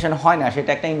কম্বিনেশন হয় না, সেটা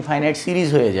একটা ইনফাইনাইট সিরিজ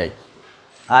হয়ে যায়।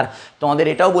 আর তোমাদের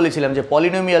এটাও বলেছিলাম যে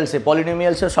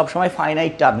পলিনোমিয়ালসে সবসময়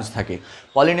ফাইনাইট টার্মস থাকে।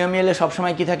 পলিনোমিয়ালে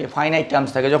সবসময় কি থাকে? ফাইনাইট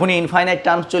টার্মস থাকে। যখনই ইনফাইনাইট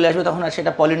টার্মস চলে আসবে তখন আর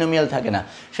সেটা পলিনোমিয়াল থাকে না,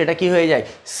 সেটা কি হয়ে যায়?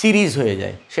 সিরিজ হয়ে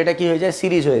যায়। সেটা কি হয়ে যায়?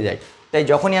 সিরিজ হয়ে যায়। তাই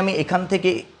যখনই আমি এখান থেকে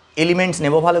এলিমেন্টস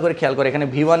নেব, ভালো করে খেয়াল করে, এখানে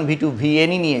v1 v2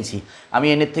 vnই নিয়েছি, আমি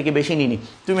এনের থেকে বেশি নিইনি।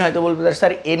 তুমি হয়তো বলবে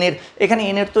স্যার এনের, এখানে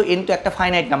এন তো একটা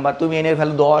ফাইনাইট নাম্বার, তুমি এনের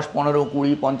ভ্যালু 10 15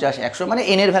 20 50 100, মানে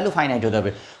এনের ভ্যালু ফাইনাইট হতে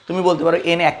হবে। তুমি বলতে পারো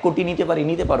এন 1 কোটি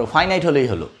নিতে পারো, ফাইনাইট হলেই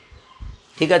হলো।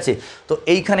 ঠিক আছে, তো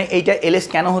এইখানে এইটা এলএস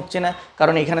কেন হচ্ছে না?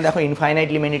 কারণ এখানে দেখো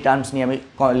ইনফাইনাইটলি মেনি টার্মস নিয়ে আমি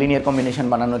লিনিয়ার কম্বিনেশন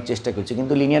বানানোর চেষ্টা করছি,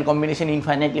 কিন্তু লিনিয়ার কম্বিনেশন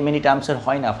ইনফাইনাইটলি মেনি টার্মসের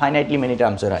হয় না, ফাইনাইটলি মেনি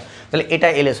টার্মসের হয়। তাহলে এটা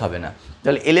এলএস হবে না।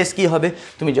 তাহলে এলএস কী হবে?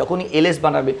 তুমি যখনই এলএস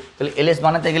বানাবে, তাহলে এলএস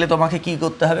বানাতে গেলে তোমাকে কী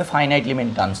করতে হবে? ফাইনাইটলি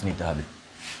মেনি টার্মস নিতে হবে।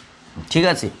 ঠিক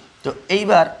আছে, তো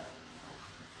এইবার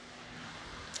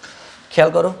খেয়াল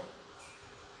করো,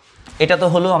 এটা তো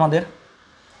হলো আমাদের।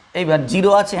 এইবার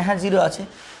 0 আছে, হ্যাঁ 0 আছে।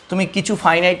 তুমি কিছু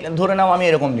ফাইনাইট ধরে নাও, আমি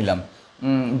এরকম নিলাম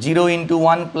 0 ইন্টু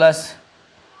 1 প্লাস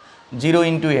 0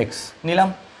 ইন্টু এক্স নিলাম,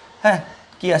 হ্যাঁ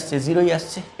কি আসছে? 0ই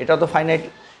আসছে। এটা তো ফাইনাইট,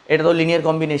 এটা তো লিনিয়ার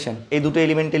কম্বিনেশন, এই দুটো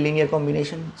এলিমেন্টের লিনিয়ার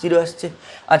কম্বিনেশন, 0 আসছে।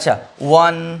 আচ্ছা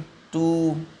 1 2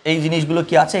 এই জিনিসগুলো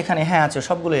কি আছে এখানে? হ্যাঁ আছে,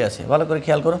 সবগুলোই আছে। ভালো করে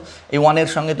খেয়াল করো, এই 1-এর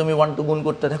সঙ্গে তুমি 1 2 গুণ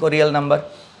করতে থাকো, রিয়েল নাম্বার।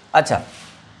 আচ্ছা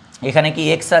এখানে কি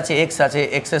এক্স আছে?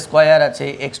 এক্স স্কোয়ার আছে,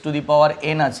 x to the power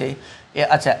N আছে।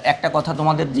 আচ্ছা একটা কথা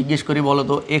তোমাদের জিজ্ঞেস করি, বলো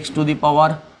তো, এক্স টু দি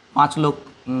পাওয়ার 5 লক্ষ,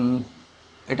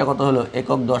 এটা কত হলো?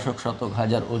 একক, দশক, শতক,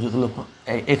 হাজার, অযুত, লক্ষ।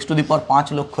 এক্স টু দি পাওয়ার 5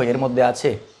 লক্ষ এর মধ্যে আছে?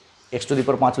 এক্স টু দি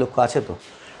পাওয়ার 5 লক্ষ আছে তো,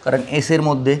 কারণ এসের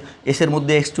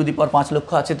মধ্যে এক্স টু দি পাওয়ার 5 লক্ষ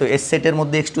আছে, তো এস সেটের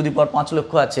মধ্যে এক্স টু দি পাওয়ার 5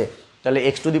 লক্ষ আছে। তাহলে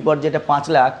এক্স টু দি পাওয়ার যেটা 5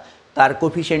 লাখ, তার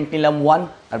কোফিশিয়েন্ট নিলাম 1,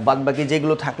 আর বাদ বাকি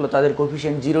যেগুলো থাকলো তাদের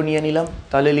কোফিশিয়েন্ট 0 নিয়ে নিলাম।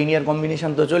 তাহলে লিনিয়ার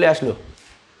কম্বিনেশন তো চলে আসলো।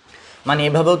 মানে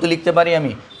এভাবেও তো লিখতে পারি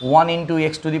আমি 1 ইন্টু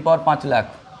এক্স টু দি পাওয়ার 5 লাখ,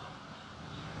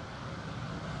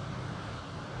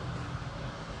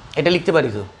 এটা লিখতে পারি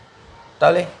তো।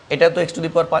 তাহলে এটা তো এক্স টু দি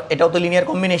পাওয়ার 5, এটাও তো লিনিয়ার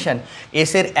কম্বিনেশন,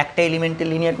 এসের একটা এলিমেন্টের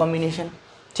লিনিয়ার কম্বিনেশন।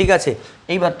 ঠিক আছে,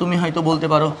 এইবার তুমি হয়তো বলতে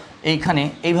পারো এইখানে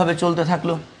এইভাবে চলতে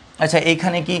থাকলো। আচ্ছা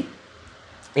এইখানে কি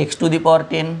x to the power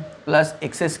 10 plus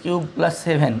x cube plus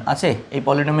 7 আছে? এই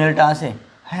পলিনোমিয়ালটা আছে?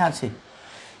 হ্যাঁ আছে।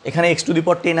 এখানে এক্স টু দি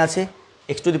পাওয়ার 10 আছে,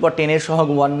 এক্স টু দি পাওয়ার 10 এর সহগ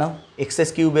 1 নাও, এক্স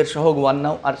কিউবের সহগ 1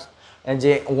 নাও, আর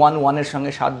যে 1 1-এর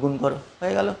সঙ্গে 7 গুণ করো,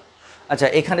 হয়ে গেল। আচ্ছা,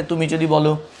 এখানে তুমি যদি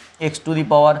বলো x to the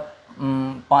power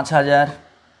 5000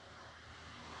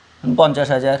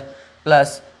 50,000 plus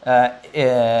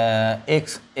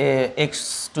x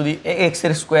to the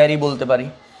এক্সের স্কোয়ারই বলতে পারি,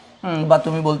 বা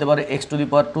তুমি বলতে পারো x টু দি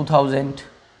পাওয়ার 2000,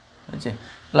 ঠিক আছে,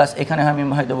 প্লাস এখানে আমি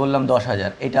হয়তো বললাম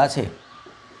 10,000। এটা আছে,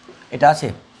 এটা আছে,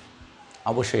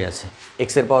 অবশ্যই আছে।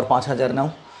 এক্সের পাওয়ার 5000 নাও,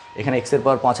 এখানে এক্সের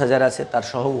পাওয়ার 5000 আছে, তার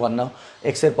সহ 1 নাও।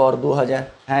 এক্সের পাওয়ার 2000,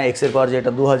 হ্যাঁ এক্সের পাওয়ার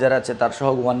যেটা 2000 আছে তার সহ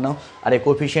 1 নাও। আর এই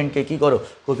কোফিশিয়েন্টকে কী করো,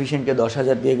 কোফিশিয়েন্টকে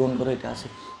 10,000 দিয়ে গুণ করো, এটা আছে।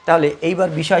 তাহলে এইবার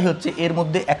বিষয় হচ্ছে এর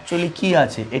মধ্যে অ্যাকচুয়ালি কী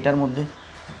আছে, এটার মধ্যে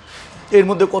এর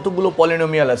মধ্যে কতগুলো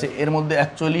পলিনোমিয়াল আছে। এর মধ্যে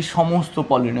অ্যাকচুয়ালি সমস্ত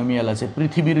পলিনোমিয়াল আছে,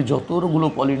 পৃথিবীর যতগুলো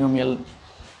পলিনোমিয়াল,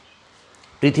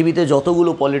 পৃথিবীতে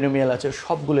যতগুলো পলিনোমিয়াল আছে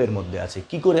সবগুলো এর মধ্যে আছে।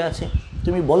 কি করে আছে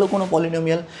তুমি বলো কোনো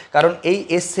পলিনোমিয়াল? কারণ এই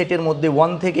এস সেটের মধ্যে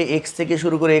 1 থেকে এক্স থেকে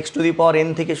শুরু করে x to the power N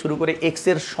থেকে শুরু করে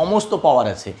এক্সের সমস্ত পাওয়ার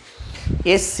আছে।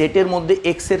 এস সেটের মধ্যে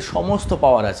এক্সের সমস্ত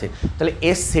পাওয়ার আছে। তাহলে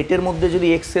এস সেটের মধ্যে যদি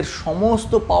এক্সের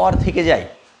সমস্ত পাওয়ার থেকে যায়,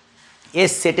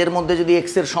 এস সেটের মধ্যে যদি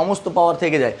এক্সের সমস্ত পাওয়ার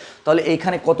থেকে যায়, তাহলে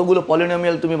এইখানে কতগুলো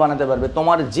পলিনোমিয়াল তুমি বানাতে পারবে।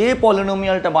 তোমার যে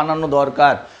পলিনোমিয়ালটা বানানো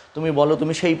দরকার তুমি বলো,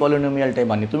 তুমি সেই পলিনোমিয়ালটাই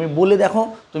বানিয়ে তুমি বলে দেখো।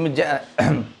 তুমি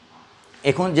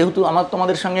এখন যেহেতু আমার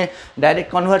তোমাদের সঙ্গে ডাইরেক্ট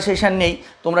কনভারসেশন নেই,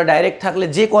 তোমরা ডাইরেক্ট থাকলে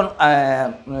যে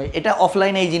এটা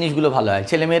অফলাইনে এই জিনিসগুলো ভালো হয়।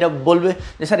 ছেলেমেয়েরা বলবে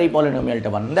যে স্যার এই পলিনোমিয়ালটা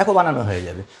বানানো, দেখো বানানো হয়ে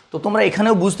যাবে। তো তোমরা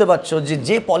এখানেও বুঝতে পারছো যে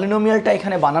যে পলিনোমিয়ালটা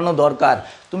এখানে বানানো দরকার,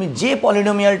 তুমি যে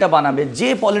পলিনোমিয়ালটা বানাবে, যে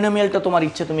পলিনোমিয়ালটা তোমার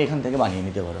ইচ্ছে তুমি এখান থেকে বানিয়ে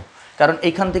নিতে পারো। কারণ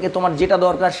এখান থেকে তোমার যেটা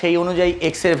দরকার সেই অনুযায়ী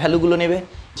এক্সের ভ্যালুগুলো নেবে,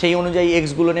 সেই অনুযায়ী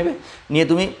এক্সগুলো নেবে, নিয়ে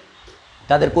তুমি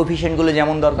তাদের কোফিশিয়েন্টগুলো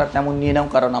যেমন দরকার তেমন নিয়ে নাও।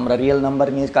 কারণ আমরা রিয়েল নাম্বার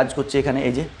নিয়ে কাজ করছি এখানে,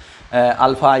 এই যে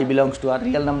alpha I belongs to R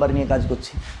real number নিয়ে কাজ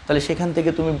করছি। তাহলে সেখান থেকে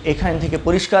তুমি এখান থেকে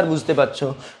পরিষ্কার বুঝতে পারছো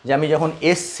যে আমি যখন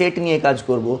এস সেট নিয়ে কাজ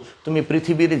করব, তুমি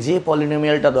পৃথিবীর যে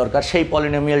পলিনোমিয়ালটা দরকার সেই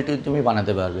পলিনোমিয়ালটি তুমি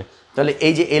বানাতে পারবে। তাহলে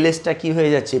এই যে এলএসটা কী হয়ে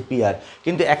যাচ্ছে, পিআর।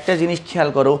 কিন্তু একটা জিনিস খেয়াল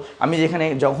করো, আমি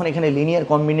যখন এখানে লিনিয়ার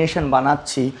কম্বিনেশন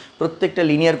বানাচ্ছি, প্রত্যেকটা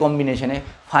লিনিয়ার কম্বিনেশনে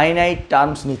ফাইনাইট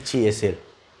টার্মস নিচ্ছি,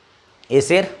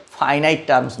 এসের ফাইনাইট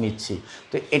টার্মস নিচ্ছি।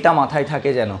 তো এটা মাথায় থাকে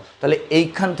যেন। তাহলে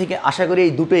এইখান থেকে আশা করি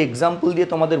এই দুটো এক্সাম্পল দিয়ে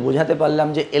তোমাদের বোঝাতে পারলাম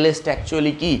যে এলএসটা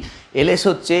অ্যাকচুয়ালি কী। এলএস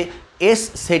হচ্ছে এস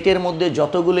সেটের মধ্যে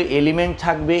যতগুলো এলিমেন্ট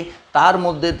থাকবে তার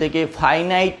মধ্যে থেকে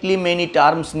ফাইনাইটলি মেনি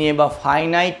টার্মস নিয়ে বা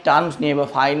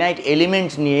ফাইনাইট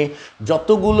এলিমেন্টস নিয়ে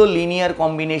যতগুলো লিনিয়ার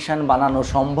কম্বিনেশন বানানো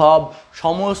সম্ভব,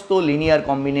 সমস্ত লিনিয়ার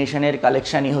কম্বিনেশনের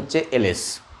কালেকশানই হচ্ছে এলএস।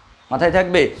 মাথায়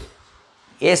থাকবে,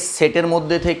 এস সেটের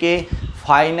মধ্যে থেকে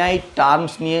ফাইনাইট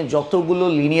টার্মস নিয়ে যতগুলো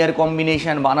লিনিয়ার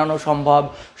কম্বিনেশন বানানো সম্ভব,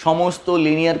 সমস্ত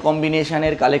লিনিয়ার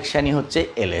কম্বিনেশনের কালেকশানই হচ্ছে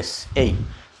এলএস। এই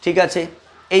ঠিক আছে।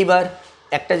 এইবার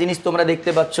একটা জিনিস তোমরা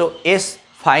দেখতে পাচ্ছ, এস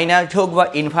ফাইনাইট হোক বা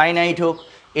ইনফাইনাইট হোক,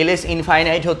 এলএস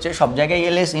ইনফাইনাইট হচ্ছে। সব জায়গায়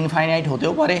এলএস ইনফাইনাইট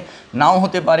হতেও পারে, নাও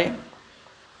হতে পারে,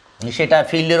 সেটা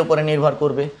ফিল্ডের উপরে নির্ভর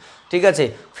করবে। ঠিক আছে,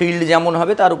 ফিল্ড যেমন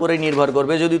হবে তার উপরেই নির্ভর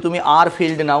করবে। যদি তুমি আর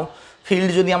ফিল্ড নাও, ফিল্ড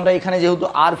যদি আমরা এখানে যেহেতু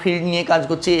আর ফিল্ড নিয়ে কাজ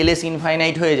করছি, এলএস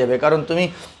ইনফাইনাইট হয়ে যাবে। কারণ তুমি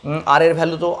আর এর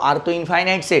ভ্যালু তো আর তো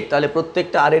ইনফাইনাইট সেট, তাহলে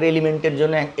প্রত্যেকটা আর এর এলিমেন্টের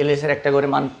জন্য এলএসের একটা করে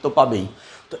মান তো পাবেই।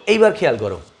 তো এইবার খেয়াল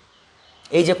করো,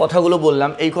 এই যে কথাগুলো বললাম,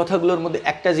 এই কথাগুলোর মধ্যে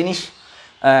একটা জিনিস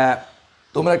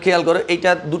তোমরা খেয়াল করো,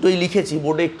 এইটা দুটোই লিখেছি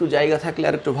বোর্ডে, একটু জায়গা থাকলে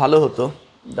আর একটু ভালো হতো।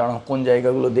 দাঁড়াও, কোন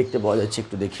জায়গাগুলো দেখতে পাওয়া যাচ্ছে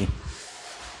একটু দেখি।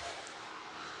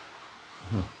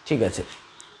 ঠিক আছে,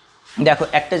 দেখো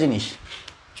একটা জিনিস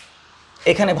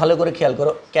এখানে ভালো করে খেয়াল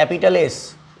করো, capital S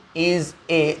is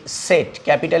a set.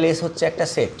 Capital S হচ্ছে একটা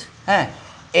সেট, হ্যাঁ।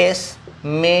 S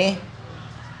May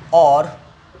or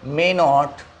may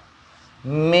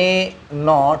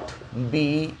not B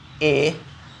A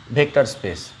vector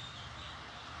space,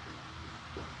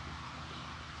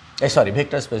 sorry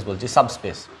vector space বলছি,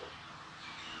 subspace.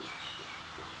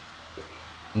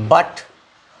 But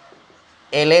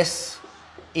LS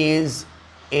is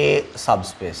a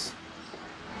subspace.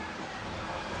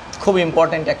 খুব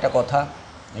ইম্পর্ট্যান্ট একটা কথা,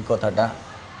 এই কথাটা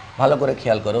ভালো করে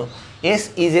খেয়াল করো। S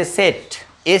is a set,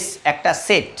 S একটা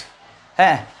সেট,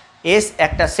 হ্যাঁ, এস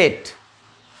একটা সেট,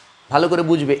 ভালো করে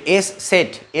বুঝবে। এস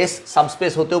সেট, এস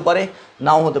সাবস্পেস হতেও পারে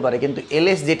নাও হতে পারে, কিন্তু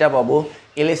এলএস যেটা পাবো,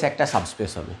 এলএস একটা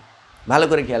সাবস্পেস হবে। ভালো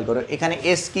করে খেয়াল করো, এখানে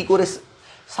এস কি করে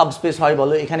সাবস্পেস হয়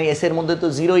বলো? এখানে এসের মধ্যে তো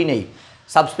জিরোই নেই।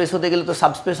 সাবস্পেস হতে গেলে তো,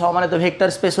 সাবস্পেস হওয়া মানে তো ভেক্টর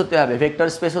স্পেস হতে হবে। ভেক্টর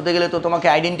স্পেস হতে গেলে তো তোমাকে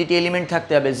আইডেন্টিটি এলিমেন্ট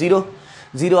থাকতে হবে।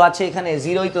 জিরো আছে এখানে,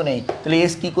 জিরোই তো নেই, তাহলে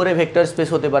এস কী করে ভেক্টর স্পেস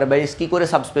হতে পারে বা এস কী করে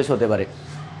সাবস্পেস হতে পারে?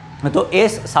 তো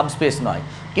এস সাবস্পেস নয়,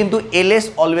 কিন্তু এলএস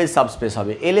অলওয়েজ সাবস্পেস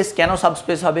হবে। এলএস কেন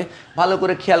সাবস্পেস হবে ভালো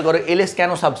করে খেয়াল করো, এলএস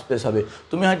কেন সাবস্পেস হবে?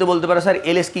 তুমি হয়তো বলতে পারো স্যার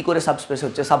এলএস কী করে সাবস্পেস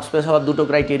হচ্ছে? সাবস্পেস হওয়ার দুটো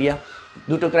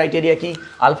ক্রাইটেরিয়া কি?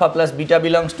 Alpha plus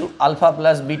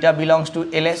beta belongs to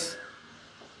LS,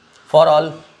 for all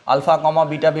alpha comma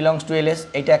beta belongs to LS,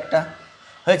 এইটা একটা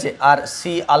হয়েছে। আর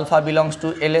C alpha belongs to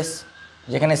LS,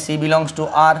 যেখানে C belongs to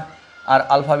R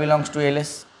alpha belongs to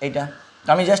LS, এইটা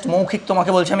আমি জাস্ট মৌখিক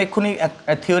তোমাকে বলছি, আমি এক্ষুনি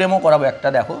থিওরেমও করাবো একটা,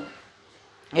 দেখো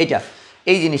এইটা,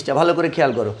 এই জিনিসটা ভালো করে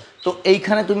খেয়াল করো। তো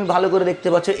এইখানে তুমি ভালো করে দেখতে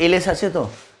পাচ্ছ এলএস আছে, তো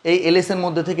এই এলএসের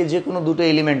মধ্যে থেকে যে কোনো দুটো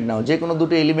এলিমেন্ট নাও, যে কোনো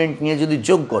দুটো এলিমেন্ট নিয়ে যদি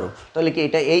যোগ করো তাহলে কি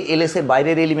এটা এই এলএসের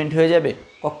বাইরের এলিমেন্ট হয়ে যাবে?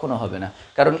 কখনো হবে না,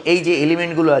 কারণ এই যে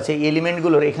এলিমেন্টগুলো আছে এই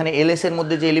এলিমেন্টগুলোর এখানে এলএসের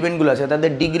মধ্যে যে এলিমেন্টগুলো আছে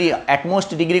তাদের ডিগ্রি অ্যাটমোস্ট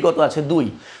ডিগ্রি কত আছে? 2।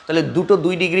 তাহলে দুটো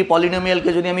 2 ডিগ্রি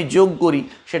পলিনোমিয়ালকে যদি আমি যোগ করি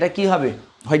সেটা কি হবে?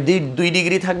 হয় 2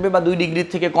 ডিগ্রি থাকবে বা 2 ডিগ্রির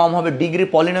থেকে কম হবে। ডিগ্রি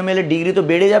পলিনোমিয়ালের ডিগ্রি তো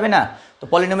বেড়ে যাবে না, তো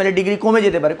পলিনোমিয়ালের ডিগ্রি কমে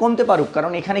যেতে পারে, কমতে পারুক,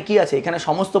 কারণ এখানে কি আছে? এখানে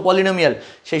সমস্ত পলিনোমিয়াল,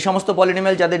 সেই সমস্ত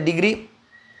পলিনোমিয়াল যাদের ডিগ্রি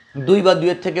 2 বা 2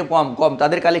 এর থেকে কম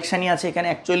তাদের কালেকশানই আছে এখানে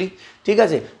অ্যাকচুয়ালি, ঠিক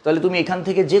আছে? তাহলে তুমি এখান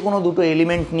থেকে যে কোনো দুটো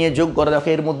এলিমেন্ট নিয়ে যোগ করো, দেখো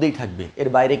এর মধ্যেই থাকবে, এর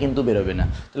বাইরে কিন্তু বেরোবে না।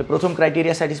 তাহলে প্রথম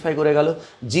ক্রাইটেরিয়া স্যাটিসফাই করে গেল।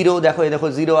 0 দেখো, এই দেখো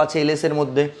 0 আছে এলএসের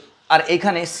মধ্যে। আর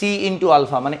এখানে সি ইন্টু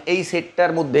আলফা, মানে এই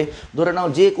সেটটার মধ্যে ধরে নাও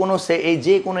যে কোনো এই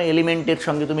যে কোনো এলিমেন্টের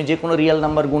সঙ্গে তুমি যে কোনো রিয়েল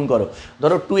নাম্বার গুণ করো।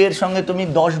 ধরো 2 এর সঙ্গে তুমি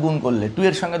 10 গুণ করলে, 2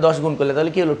 এর সঙ্গে 10 গুণ করলে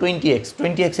তাহলে কী হলো? 20x।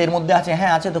 20x এর মধ্যে আছে,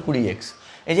 হ্যাঁ আছে তো 20x।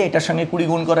 এই যে এটার সঙ্গে 20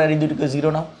 গুণ করো আর এই দুটোকে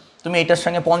 0 নাও। তুমি এটার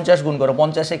সঙ্গে 50 গুণ করো,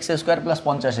 50x² প্লাস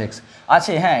 50x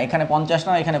আছে, হ্যাঁ এখানে 50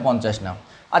 নাও, এখানে 50 নাও,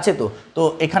 আছে তো। তো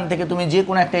এখান থেকে তুমি যে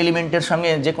কোনো একটা এলিমেন্টের সঙ্গে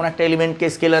যে কোনো একটা এলিমেন্টকে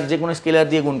স্কেলার, যে কোনো স্কেলার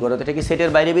দিয়ে গুণ করো, তো এটা কি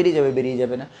সেটের বাইরে বেরিয়ে যাবে? বেরিয়ে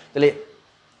যাবে না। তাহলে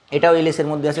এটাও এলএসের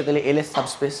মধ্যে আছে, তাহলে এলএস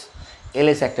সাবস্পেস,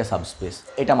 এলএস একটা সাবস্পেস,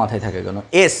 এটা মাথায় থাকে কেন?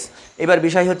 এস, এবার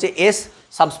বিষয় হচ্ছে এস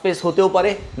সাবস্পেস হতেও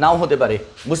পারে নাও হতে পারে,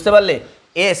 বুঝতে পারলে?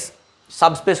 এস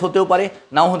সাবস্পেস হতেও পারে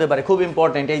নাও হতে পারে, খুব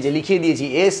ইম্পর্টেন্ট, এই যে লিখিয়ে দিয়েছি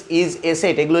এস ইজ এ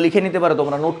সেট, এগুলো লিখে নিতে পারো,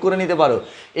 তোমরা নোট করে নিতে পারো।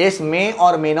 S May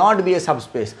or may not B A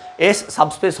subspace, S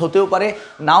subspace হতেও পারে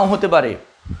নাও হতে পারে,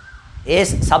 এস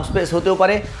সাবস্পেস হতেও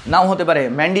পারে নাও হতে পারে,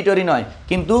 ম্যান্ডেটরি নয়,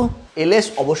 কিন্তু এলএস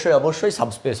অবশ্যই অবশ্যই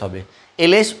সাবস্পেস হবে,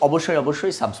 এলএস অবশ্যই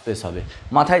অবশ্যই সাবস্পেস হবে,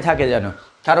 মাথায় থাকে যেন।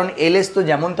 কারণ এলএস তো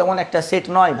যেমন তেমন একটা সেট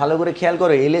নয়, ভালো করে খেয়াল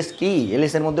করো এলএস কি,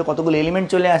 এলএসের মধ্যে কতগুলো এলিমেন্ট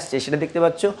চলে আসছে সেটা দেখতে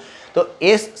পাচ্ছ। তো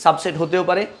এস সাবসেট হতেও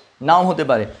পারে নাও হতে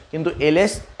পারে, কিন্তু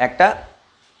এলএস একটা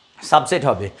সাবসেট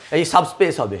হবে, এই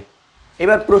সাবস্পেস হবে।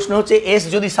 এবার প্রশ্ন হচ্ছে এস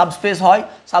যদি সাবস্পেস হয়,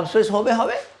 সাবস্পেস হবে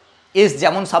হবে, এস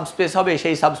যেমন সাবস্পেস হবে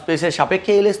সেই সাবস্পেসের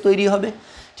সাপেক্ষে এলএস তৈরি হবে,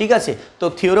 ঠিক আছে? তো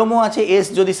থিওরেমও আছে এস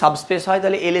যদি সাবস্পেস হয়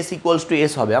তাহলে এলএস ইকুয়ালস টু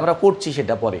এস হবে, আমরা করছি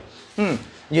সেটা পরে।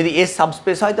 যদি এস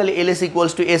সাবস্পেস হয় তাহলে এলএস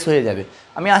ইকুয়ালস টু এস হয়ে যাবে,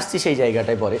 আমি আসছি সেই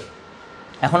জায়গাটায় পরে,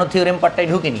 এখনও থিওরেম পার্টটাই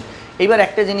ঢুকিনি। এইবার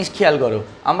একটা জিনিস খেয়াল করো,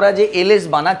 আমরা যে এলএস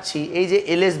বানাচ্ছি, এই যে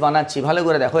এলএস বানাচ্ছি ভালো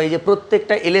করে দেখো, এই যে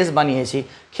প্রত্যেকটা এলএস বানিয়েছি,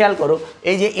 খেয়াল করো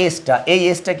এই যে এসটা, এই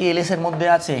এসটা কি এলএসের মধ্যে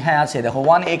আছে? হ্যাঁ আছে, দেখো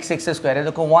 1x² এ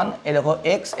দেখো 1, এ দেখো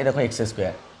x, এ দেখো x²,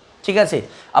 ঠিক আছে?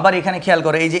 আবার এখানে খেয়াল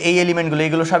করো এই যে এই এলিমেন্টগুলো,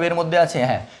 এইগুলো সব এর মধ্যে আছে,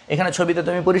 হ্যাঁ এখানে ছবিতে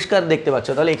তুমি পরিষ্কার দেখতে পাচ্ছ।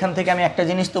 তাহলে এখান থেকে আমি একটা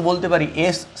জিনিস তো বলতে পারি,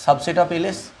 S subset of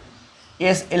LS,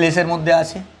 S এলএসের মধ্যে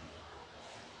আছে,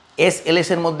 এস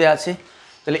এলএসের মধ্যে আছে,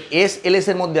 তাহলে এস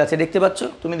এলএসের মধ্যে আছে, দেখতে পাচ্ছ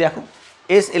তুমি, দেখো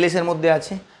এস এলএসের মধ্যে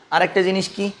আছে। আরেকটা জিনিস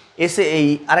কি,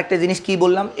 আরেকটা জিনিস কি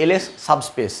বললাম? LS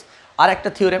subspace. আর একটা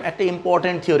থিওরেম, একটা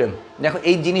ইম্পর্টেন্ট থিওরেম, দেখো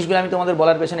এই জিনিসগুলো আমি তোমাদের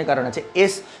বলার পেছনে কারণ আছে।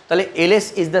 এস, তাহলে LS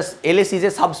is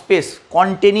a subspace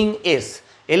containing S,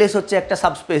 LS হচ্ছে একটা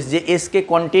সাবস্পেস যে এসকে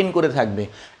কন্টেন করে থাকবে।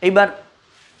 এইবার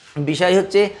বিষয়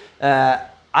হচ্ছে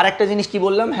আর একটা জিনিস কি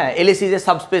বললাম, হ্যাঁ এলএস ইজ এ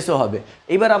সাবস্পেসও হবে।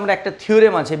 এবার আমরা একটা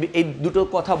থিওরেম আছে, এই দুটো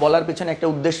কথা বলার পেছনে একটা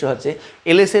উদ্দেশ্য আছে,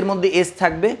 এলএস এর মধ্যে এস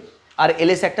থাকবে আর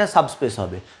এলএস একটা সাবস্পেস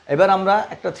হবে। এবার আমরা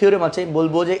একটা থিওরেম আছে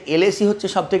বলবো যে এলএসই হচ্ছে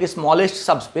সব থেকে স্মলেস্ট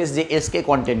সাবস্পেস যে এসকে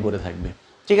কন্টেন করে থাকবে,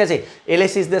 ঠিক আছে?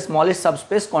 LS is the smallest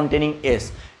subspace containing S,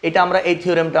 এটা আমরা এই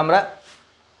থিওরেমটা আমরা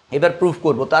এবার প্রুফ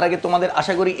করব। তার আগে তোমাদের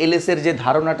আশা করি এলএসের যে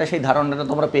ধারণাটা, সেই ধারণাটা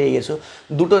তোমরা পেয়ে গেছো।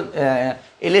 দুটো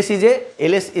LS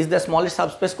is the smallest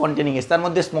subspace containing S, তার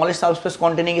মধ্যে স্মলেস্ট সাবস্পেস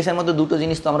কন্টেনিং এসের মধ্যে দুটো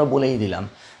জিনিস তো আমরা বলেই দিলাম,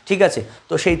 ঠিক আছে?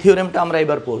 তো সেই থিওরেমটা আমরা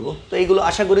এবার পড়ব। তো এইগুলো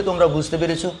আশা করি তোমরা বুঝতে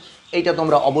পেরেছো, এইটা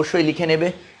তোমরা অবশ্যই লিখে নেবে।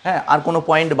 হ্যাঁ, আর কোনো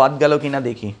পয়েন্ট বাদ গেল কি না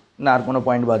দেখি, না আর কোনো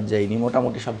পয়েন্ট বাদ যায়নি,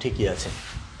 মোটামুটি সব ঠিকই আছে।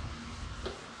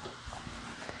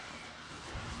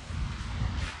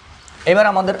 এবার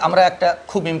আমরা একটা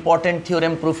খুব ইম্পর্টেন্ট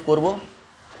থিওরেম প্রুফ করব।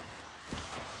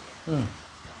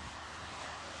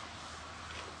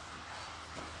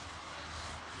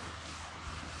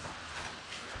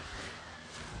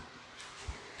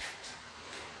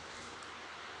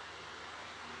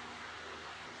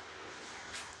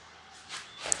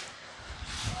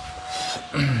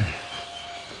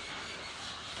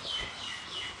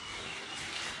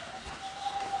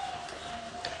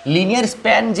 লিনিয়ার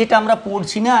স্প্যান যেটা আমরা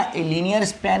পড়ছি না, এই লিনিয়ার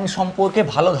স্প্যান সম্পর্কে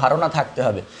ভালো ধারণা থাকতে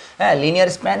হবে। হ্যাঁ,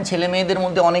 লিনিয়ার স্প্যান ছেলে মেয়েদের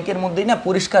মধ্যে অনেকের মধ্যেই না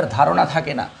পরিষ্কার ধারণা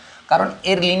থাকে না, কারণ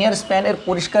এর লিনিয়ার স্প্যানের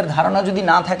পরিষ্কার ধারণা যদি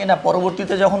না থাকে না,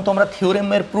 পরবর্তীতে যখন তোমরা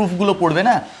থিওরেমের প্রুফগুলো পড়বে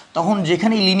না, তখন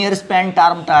যেখানেই লিনিয়ার স্প্যান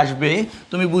টার্মটা আসবে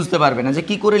তুমি বুঝতে পারবে না যে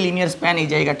কী করে লিনিয়ার স্প্যান এই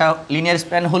জায়গাটা লিনিয়ার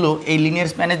স্প্যান হলো। এই লিনিয়ার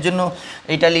স্প্যানের জন্য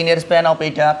এইটা লিনিয়ার স্প্যান অফ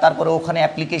এইটা, তারপরে ওখানে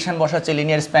অ্যাপ্লিকেশান বসাচ্ছে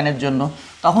লিনিয়ার স্প্যানের জন্য।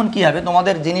 তখন কি হবে,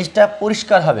 তোমাদের জিনিসটা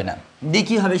পরিষ্কার হবে না,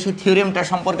 দেখি হবে সেই থিওরেমটা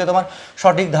সম্পর্কে তোমার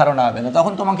সঠিক ধারণা হবে না।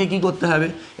 তখন তোমাকে কি করতে হবে,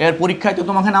 এর পরীক্ষায় তো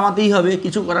তোমাকে নামাতেই হবে,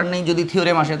 কিছু করার নেই। যদি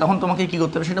থিওরেম আসে তখন তোমাকে কি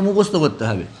করতে হবে, সেটা মুখস্থ করতে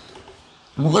হবে।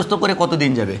 মুখস্থ করে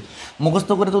কতদিন যাবে, মুখস্থ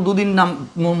করে তো 2 দিন নাম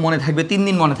মনে থাকবে, 3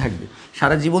 দিন মনে থাকবে,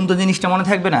 সারা জীবন তো জিনিসটা মনে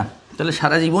থাকবে না। তাহলে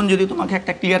সারা জীবন যদি তোমাকে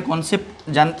একটা ক্লিয়ার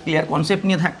কনসেপ্ট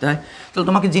নিয়ে থাকতে হয়, তাহলে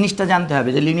তোমাকে জিনিসটা জানতে হবে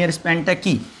যে লিনিয়ার স্প্যানটা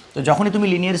কী। তো যখনই তুমি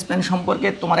লিনিয়ার স্প্যান সম্পর্কে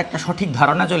তোমার একটা সঠিক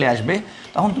ধারণা চলে আসবে,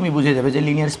 তখন তুমি বুঝে যাবে যে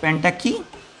লিনিয়ার স্প্যানটা কী,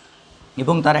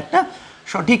 এবং তার একটা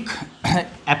সঠিক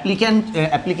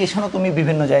অ্যাপ্লিকেশনও তুমি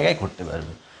বিভিন্ন জায়গায় করতে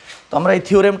পারবে। তো আমরা এই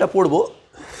থিওরেমটা পড়ব।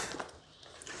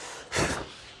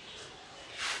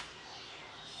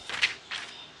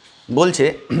 বলছে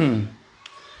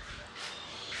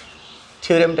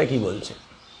থিওরেমটা কি বলছে,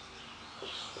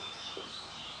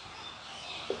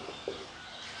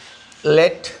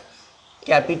 let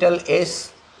capital S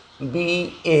be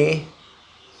a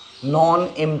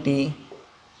non-empty,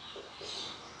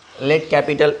 let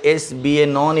capital S be a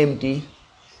non-empty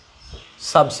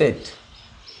subset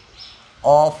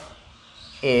of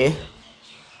a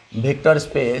vector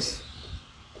space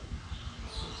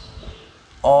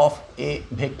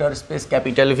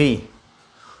capital V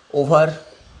over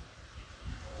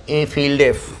a field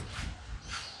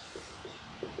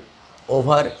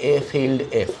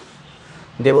F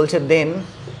they বলছে then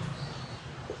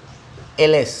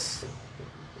LS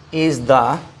is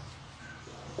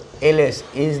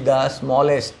the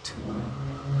smallest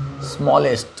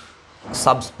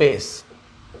subspace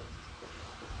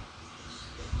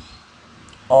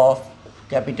of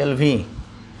capital V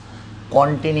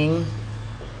containing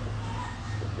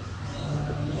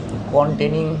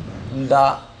the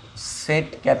set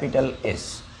capital S।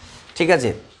 ঠিক আছে,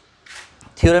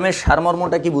 থিওরেমের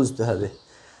সারমর্মটা কি বুঝতে হবে।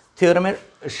 থিওরেমের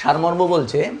সারমর্ম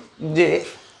বলছে যে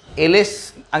এলএস,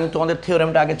 আমি তোমাদের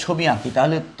থিওরেমটা আগে ছবি আঁকি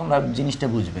তাহলে তোমরা জিনিসটা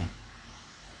বুঝবে।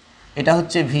 এটা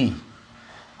হচ্ছে ভি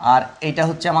আর এইটা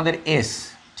হচ্ছে আমাদের এস,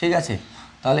 ঠিক আছে।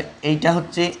 তাহলে এইটা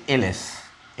হচ্ছে এলএস,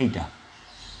 এইটা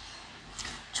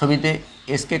ছবিতে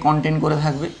এসকে কন্টেন করে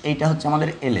থাকবে, এইটা হচ্ছে আমাদের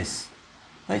এলএস,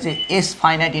 হয়েছে। এস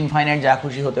ফাইনাইট ইনফাইনাইট যা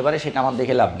খুশি হতে পারে, সেটা আমার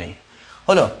দেখে লাভ নেই।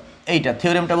 হলো এইটা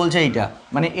থিওরেমটা বলছে এইটা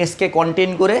মানে এসকে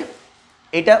কন্টেন করে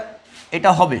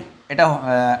এটা হবে, এটা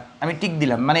আমি টিক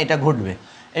দিলাম, মানে এটা ঘটবে।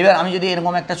 এবার আমি যদি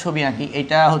এরকম একটা ছবি আঁকি,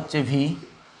 এইটা হচ্ছে ভি,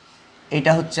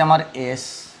 এইটা হচ্ছে আমার এস,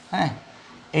 হ্যাঁ,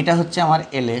 এটা হচ্ছে আমার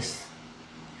এলএস,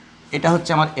 এটা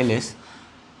হচ্ছে আমার এলএস,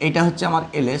 এইটা হচ্ছে আমার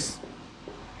এলএস।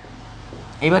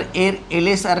 এবার এর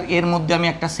এলএস আর এর মধ্যে আমি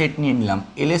একটা সেট নিয়ে নিলাম।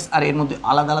 এলএস আর এর মধ্যে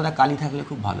আলাদা আলাদা কালি থাকলে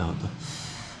খুব ভালো হতো,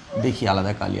 দেখি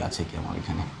আলাদা কালি আছে কি আমার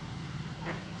এখানে।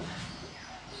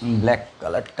 ব্ল্যাক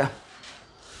কালারটা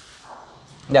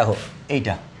দেখো,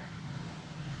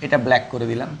 এটা ব্ল্যাক করে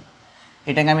দিলাম,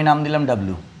 এটাকে আমি নাম দিলাম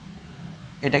ডাব্লু,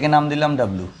 এটাকে নাম দিলাম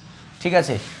ডাব্লু, ঠিক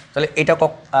আছে। তাহলে এটা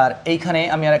আর এইখানে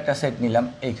আমি আর একটা সেট নিলাম,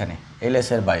 এইখানে এলএস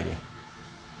এর বাইরে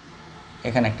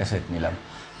এখানে একটা সেট নিলাম,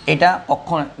 এটা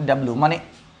কখন ডাব্লু। মানে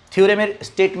থিওরেমের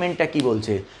স্টেটমেন্টটা কি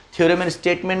বলছে, থিওরেমের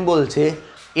স্টেটমেন্ট বলছে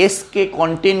এসকে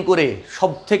কন্টেন করে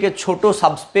সবথেকে ছোট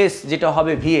সাবস্পেস যেটা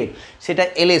হবে ভি এ, সেটা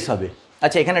এলএস হবে।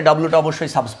 আচ্ছা, এখানে ডাব্লুটা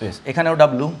অবশ্যই সাবস্পেস, এখানেও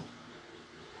ডাব্লু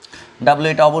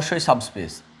এটা অবশ্যই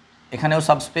সাবস্পেস, এখানেও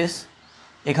সাবস্পেস,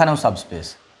 এখানেও সাবস্পেস,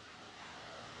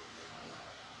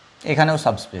 এখানেও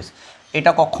সাবস্পেস।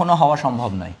 এটা কখনো হওয়া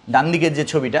সম্ভব নয়, ডান দিকের যে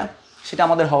ছবিটা সেটা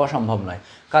আমাদের হওয়া সম্ভব নয়।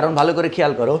 কারণ ভালো করে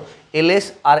খেয়াল করো, এলএস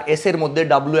আর এস এর মধ্যে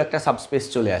ডাব্লু একটা সাবস্পেস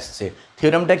চলে আসছে।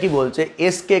 থিওরেমটা কি বলছে,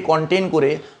 এসকে কন্টেন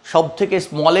করে সবথেকে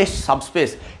স্মলেস্ট সাবস্পেস,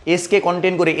 এসকে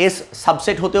কন্টেন করে, এস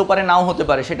সাবসেট হতেও পারে নাও হতে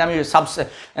পারে, সেটা আমি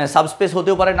সাবস্পেস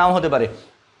হতেও পারে নাও হতে পারে,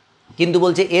 কিন্তু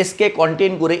বলছে এসকে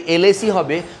কন্টেন করে এলএসই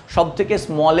হবে সবথেকে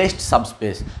স্মলেস্ট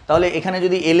সাবস্পেস। তাহলে এখানে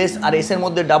যদি এলএস আর এস এর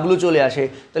মধ্যে ডাব্লু চলে আসে,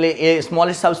 তাহলে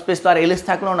স্মলেস্ট সাবস্পেস তো আর এলএস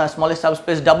থাকলো না, স্মলেস্ট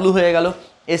সাবস্পেস ডাব্লু হয়ে গেল।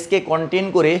 এসকে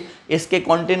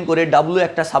কন্টেন করে ডাব্লু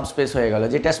একটা সাবস্পেস হয়ে গেল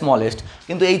যেটা স্মলেস্ট।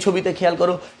 কিন্তু এই ছবিতে খেয়াল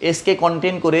করো, এসকে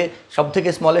কন্টেন করে সবথেকে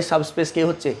স্মলেস্ট সাবস্পেস কে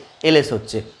হচ্ছে, এলএস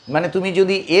হচ্ছে। মানে তুমি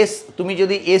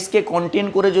যদি এসকে কন্টেন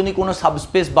করে যদি কোনো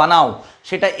সাবস্পেস বানাও,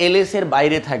 সেটা এলএস এর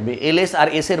বাইরে থাকবে, এলএস আর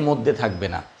এস এর মধ্যে থাকবে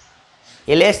না,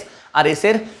 এলএস আর এস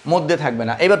এর মধ্যে থাকবে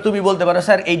না। এবার তুমি বলতে পারো,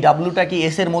 স্যার এই ডাব্লুটা কি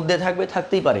এস এর মধ্যে থাকবে?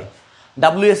 থাকতেই পারে,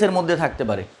 ডাব্লু এস এর মধ্যে থাকতে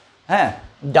পারে, হ্যাঁ,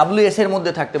 ডাব্লু এস এর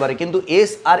মধ্যে থাকতে পারে, কিন্তু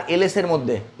এস আর এলএস এর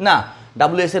মধ্যে না,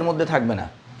 ডাব্লু এস এর মধ্যে থাকবে না।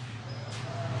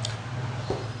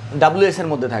 ডাব্লিউ এর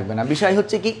মধ্যে থাকবে না। বিষয়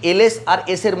হচ্ছে কি এলএস আর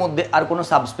এস এর মধ্যে আর কোনো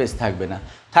সাবস্পেস থাকবে না।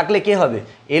 থাকলে কে হবে,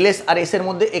 এলএস আর এস এর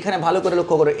মধ্যে, এখানে ভালো করে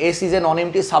লক্ষ্য করো S is a non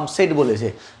MT subset বলেছে,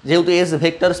 যেহেতু এস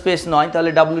ভেক্টর স্পেস নয় তাহলে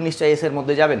ডাব্লিউ নিশ্চয়ই এস এর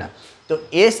মধ্যে যাবে না। তো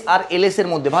এস আর এলএস এর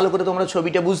মধ্যে ভালো করে তোমরা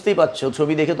ছবিটা বুঝতেই পারছো,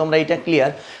 ছবি দেখে তোমরা এটা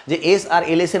ক্লিয়ার যে এস আর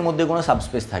এলএস এর মধ্যে কোনো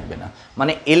সাবস্পেস থাকবে না,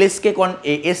 মানে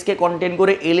এসকে কন্টেন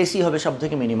করে এলএসই হবে সব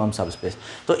থেকে মিনিমাম সাবস্পেস।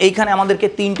 তো এইখানে আমাদেরকে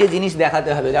তিনটে জিনিস দেখাতে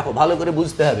হবে, দেখো ভালো করে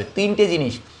বুঝতে হবে তিনটে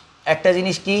জিনিস। একটা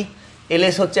জিনিস কি,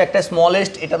 এলএস হচ্ছে একটা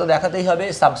স্মলেস্ট, এটা তো দেখাতেই হবে,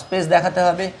 সাবস্পেস দেখাতে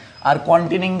হবে, আর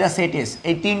কন্টেনিং দ্য সেট এস,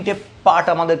 এই তিনটে পার্ট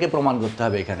আমাদেরকে প্রমাণ করতে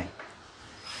হবে এখানে।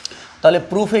 তাহলে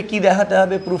প্রুফে কি দেখাতে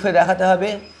হবে, প্রুফে দেখাতে হবে,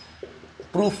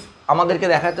 প্রুফ আমাদেরকে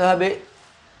দেখাতে হবে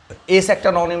এস একটা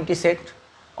নন এমটি সেট,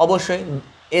 অবশ্যই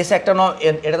এস একটা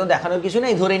এটা তো দেখানোর কিছু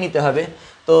নেই, ধরেই নিতে হবে।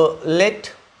 তো লেট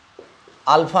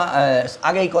আলফা,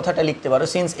 আগে এই কথাটা লিখতে পারো,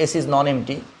 since S is non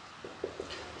MT,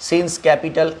 since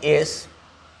capital S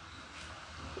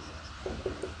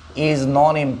is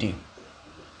non-empty,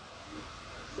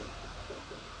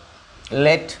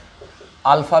 let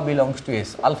alpha belongs to S,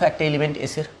 alpha একটা এলিমেন্ট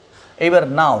S এর। এইবার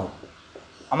নাও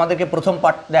আমাদেরকে প্রথম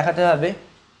পার্ট দেখাতে হবে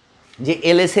যে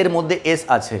LS এর মধ্যে S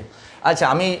আছে। আচ্ছা,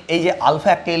 আমি এই যে আলফা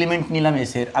একটা এলিমেন্ট নিলাম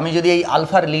S এর, আমি যদি এই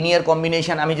আলফার লিনিয়ার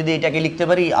কম্বিনেশন, আমি যদি এটাকে লিখতে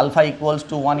পারি alpha equals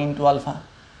to 1 into alpha,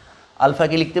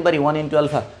 আলফাকে লিখতে পারি 1 ইন্টু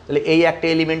আলফা, তাহলে এই একটা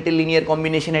এলিমেন্টের লিনিয়ার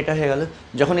কম্বিনেশন এটা হয়ে গেল।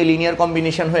 যখন এই লিনিয়ার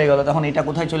কম্বিনেশন হয়ে গেল তখন এটা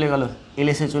কোথায় চলে গেল,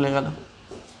 এলএসে চলে গেল।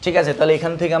 ঠিক আছে, তাহলে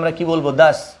এখান থেকে আমরা কি বলবো,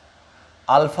 Das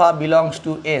alpha belongs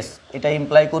to S, এটা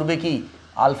ইমপ্লাই করবে কি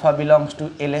আলফা বিলংস টু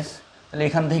এলএস। তাহলে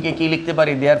এখান থেকে কি লিখতে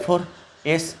পারি, therefore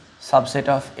S subset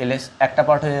of LS, একটা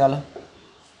পার্ট হয়ে গেল,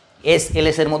 এস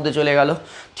এলএস এর মধ্যে চলে গেল।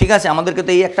 ঠিক আছে, আমাদেরকে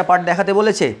তো এই একটা পার্ট দেখাতে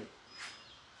বলেছে।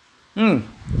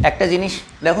 একটা জিনিস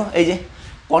দেখো, এই যে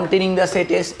containing the set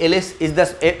S, LS is the,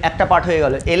 একটা পার্ট হয়ে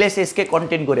গেল, এলএস এসকে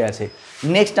কন্টেন করে আছে।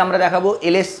 নেক্সট আমরা দেখাবো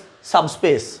এলএস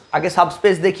সাবস্পেস, আগে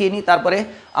সাবস্পেস দেখিয়ে নিই তারপরে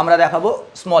আমরা দেখাবো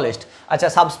স্মলেস্ট। আচ্ছা,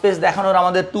 সাবস্পেস দেখানোর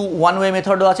আমাদের ওয়ান ওয়ে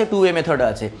মেথডও আছে, টু ওয়ে মেথডও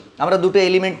আছে। আমরা দুটো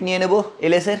এলিমেন্ট নিয়ে নেব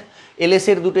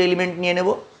এলএসের দুটো এলিমেন্ট নিয়ে নেব,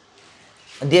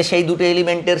 দিয়ে সেই দুটো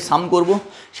এলিমেন্টের সাম করব,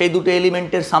 সেই দুটো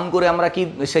এলিমেন্টের সাম করে আমরা কি,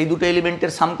 সেই দুটো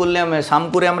এলিমেন্টের সাম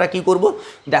করে আমরা কি করব,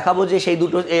 দেখাবো যে সেই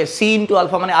দুটো সি ইন্টু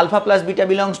আলফা, মানে alpha plus beta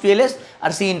belongs to LS,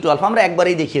 R C into alpha আমরা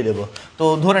একবারেই দেখিয়ে দেবো। তো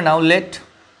ধরে নাও late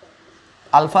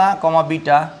alpha comma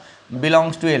beta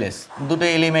belongs to LS, দুটো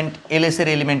এলিমেন্ট এলএসের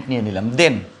এলিমেন্ট নিয়ে নিলাম।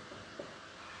 দেন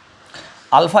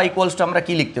আলফা ইকুয়ালস টু আমরা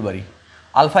কি লিখতে পারি,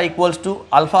 আলফা ইকুয়ালস টু,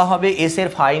 আলফা হবে এস এর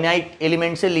finite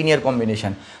এলিমেন্টসের linear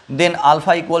combination. Then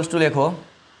alpha equals to লেখো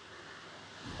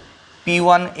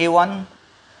P1A1,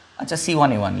 আচ্ছা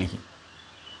C1A1 লিখি,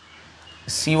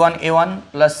 C1A1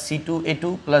 plus C2A2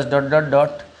 plus dot dot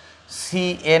dot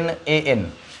CNAN,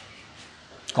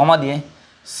 কমা দিয়ে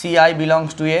CI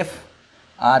belongs to F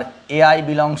R AI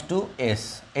belongs to S,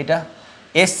 এটা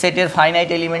S সেটের finite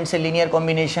এলিমেন্টসের linear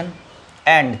combination.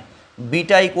 And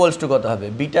beta equals to কত হবে,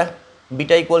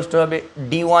 beta equals to হবে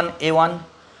D1A1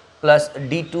 plus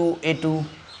D2A2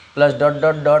 plus dot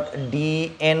dot dot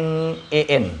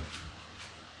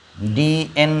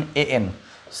DNAN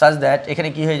such that, এখানে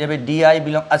কি হয়ে যাবে ডিআই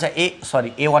বিলং, আচ্ছা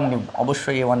A1 লিখব,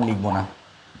 অবশ্যই A1 লিখবো না,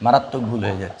 মারাত্মক ভুল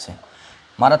হয়ে যাচ্ছে,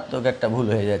 মারাত্মক একটা ভুল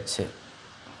হয়ে যাচ্ছে,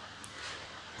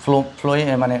 ফ্লোয়ে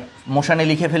মানে মোশনে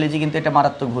লিখে ফেলেছি কিন্তু এটা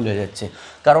মারাত্মক ভুল হয়ে যাচ্ছে।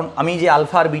 কারণ আমি যে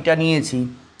আলফা আর বিটা নিয়েছি,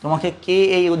 তোমাকে কে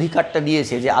এই অধিকারটা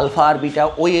দিয়েছে যে আলফা আর বিটা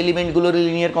ওই এলিমেন্টগুলোর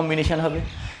লিনিয়ার কম্বিনেশন হবে?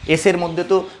 এসের মধ্যে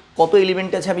তো কত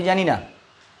এলিমেন্ট আছে আমি জানি না,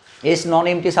 এস নন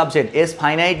এমটি সাবসেট, এস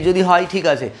ফাইনাইট যদি হয় ঠিক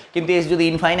আছে, কিন্তু এস যদি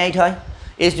ইনফাইনাইট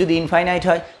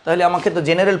হয়, তাহলে আমাকে তো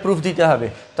জেনারেল প্রুফ দিতে হবে।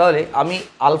 তাহলে আমি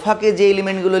আলফাকে যে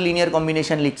এলিমেন্টগুলো লিনিয়ার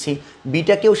কম্বিনেশন লিখছি,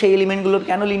 বিটাকেও সেই এলিমেন্টগুলোর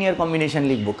কেন লিনিয়ার কম্বিনেশন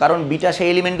লিখবো? কারণ বিটা সেই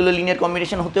এলিমেন্টগুলো লিনিয়ার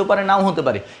কম্বিনেশন হতেও পারে, নাও হতে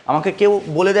পারে, আমাকে কেউ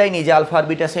বলে দেয়নি যে আলফা আর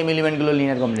বিটা সেম এলিমেন্টগুলো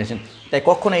লিনিয়ার কম্বিনেশন, তাই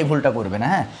কখনো এই ভুলটা করবে না।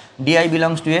 হ্যাঁ, ডিআই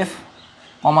বিলংস টু এফ,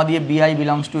 কমা দিয়ে বিআই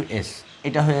বিলংস টু এস,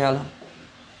 এটা হয়ে গেল,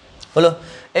 হলো।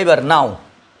 এবার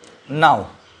নাও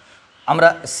আমরা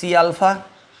C alpha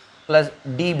plus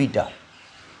D beta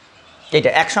এটা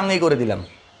একসঙ্গেই করে দিলাম,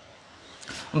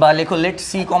 বা লেখো let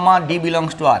c comma D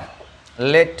belongs to R,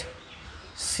 let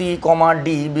c comma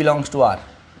D belongs to আর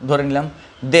ধরে নিলাম।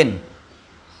 দেন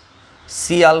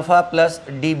C alpha plus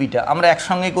D beta আমরা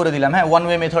একসঙ্গেই করে দিলাম। হ্যাঁ, ওয়ান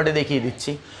ওয়ে মেথডে দেখিয়ে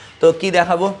দিচ্ছি। তো কি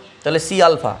দেখাবো, তাহলে সি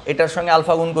আলফা, এটার সঙ্গে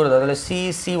আলফা গুণ করে দাও, তাহলে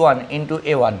C1 into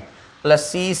A1 plus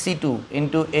C2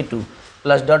 into A2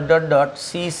 plus dot dot dot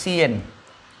CCN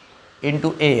into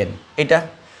AN, এটা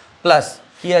প্লাস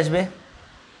কি আসবে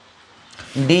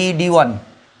D1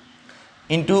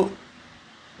 into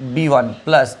B1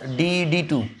 plus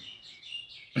D2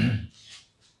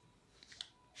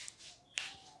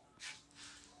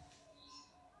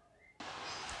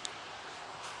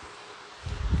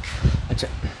 আচ্ছা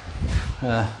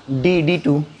d2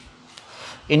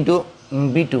 into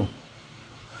b2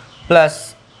 plus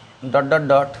dot dot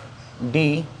dot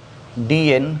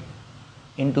dn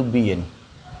into bn,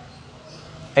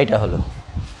 এইটা হলো।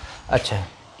 আচ্ছা,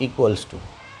 ইকুয়ালস টু,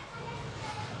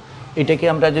 এটাকে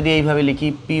আমরা যদি এইভাবে লিখি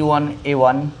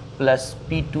p1a1 plus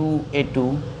p2a2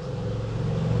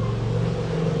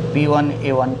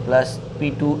 p1a1 plus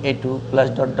p2a2 plus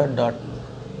dot dot dot,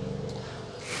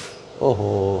 ওহো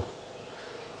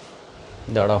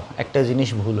দাঁড়াও, একটা জিনিস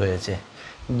ভুল হয়েছে,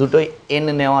 দুটোই n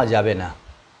নেওয়া যাবে না,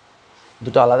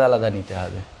 দুটো আলাদা আলাদা নিতে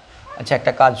হবে। আচ্ছা,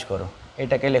 একটা কাজ করো,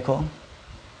 এটাকে লেখো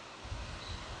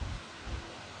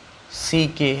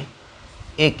ck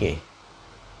ak,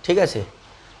 ঠিক আছে,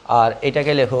 আর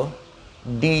এটাকে লেখো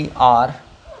dr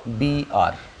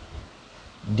br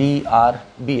dr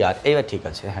br, এইবার ঠিক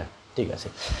আছে, হ্যাঁ ঠিক আছে।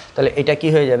 তাহলে এটা কি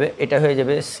হয়ে যাবে, এটা হয়ে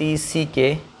যাবে ck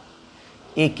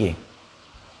ak,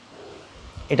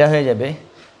 এটা হয়ে যাবে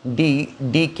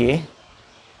dk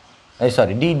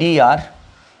সরি ddr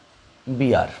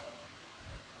br,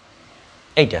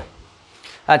 এইটা।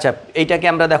 আচ্ছা, এইটাকে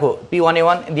আমরা দেখো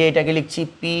p1a1 দিয়ে এটাকে লিখছি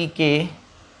pk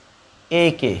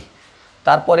ak,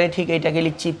 তারপরে ঠিক এইটাকে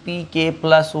লিখছি pk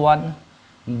plus 1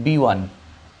 b1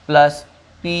 plus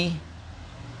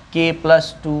pk plus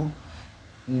 2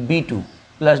 b2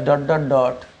 plus dot dot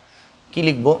dot কী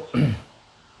লিখব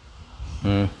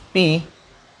p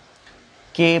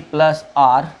k plus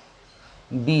r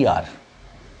br,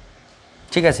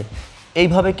 ঠিক আছে।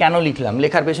 এইভাবে কেন লিখলাম,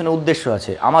 লেখার পেছনে উদ্দেশ্য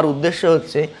আছে। আমার উদ্দেশ্য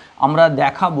হচ্ছে আমরা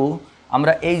দেখাবো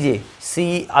আমরা এই যে C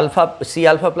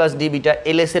alpha plus D beta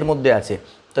LS এর মধ্যে আছে,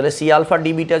 তাহলে সি আলফা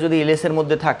ডি বিটা যদি এলএস এর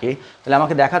মধ্যে থাকে তাহলে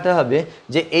আমাকে দেখাতে হবে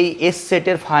যে এই এস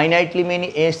সেটের ফাইনাইট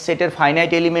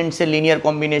এলিমেন্টসের লিনিয়ার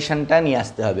কম্বিনেশনটা নিয়ে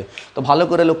আসতে হবে। তো ভালো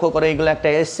করে লক্ষ্য করে, এগুলো একটা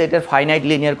এস সেটের ফাইনাইট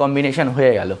লিনিয়ার কম্বিনেশন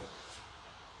হয়ে গেল।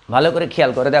 ভালো করে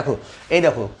খেয়াল করে দেখো, এই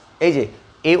দেখো এই যে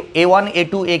a1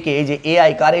 a2 ak, এই যে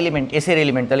ai কার এলিমেন্ট, এস এর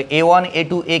এলিমেন্ট, তাহলে a1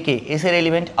 a2 ak এস এর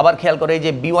এলিমেন্ট। আবার খেয়াল করে এই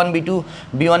যে b1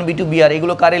 b2 br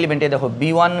এগুলো কার এলিমেন্ট, এই দেখো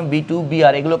b1 b2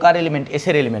 br এগুলো কার এলিমেন্ট, এস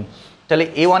এর এলিমেন্ট। তাহলে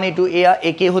a1 a2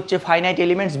 ak হচ্ছে finite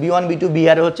elements, b1 b2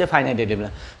 br হচ্ছে ফাইনাইট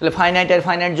এলিমেন্ট। তাহলে ফাইনাইট আর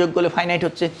ফাইনাইট যোগ করলে ফাইনাইট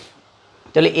হচ্ছে,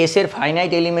 তাহলে এস এর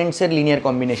ফাইনাইট এলিমেন্টসের লিনিয়ার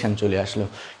কম্বিনেশন চলে আসলো।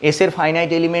 এস এর ফাইনাইট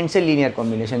এলিমেন্টসের লিনিয়ার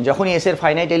কম্বিনেশন, যখনই এস এর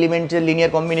ফাইনাইট এলিমেন্টসের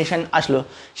লিনিয়ার কম্বিনেশন আসলো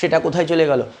সেটা কোথায় চলে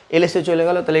গেল, এলএস এ চলে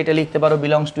গেল। তাহলে এটা লিখতে পারো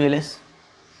বিলংস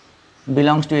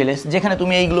টু এলএস, যেখানে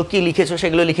তুমি এইগুলো কি লিখেছো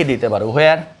সেগুলো লিখে দিতে পারো।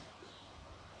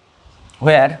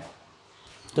 হোয়ার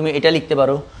তুমি এটা লিখতে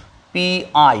পারো পি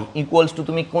আই ইকুয়ালস টু,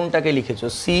 তুমি কোনটাকে লিখেছো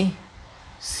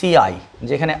সিআই,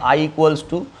 যেখানে I equals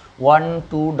to 1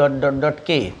 2 dot dot dot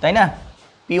K, তাই না,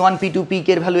 p1 p2 pk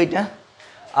এর ভ্যালু এটা।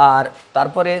 আর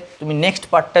তারপরে তুমি নেক্সট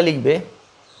পার্টটা লিখবে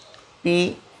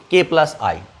pk plus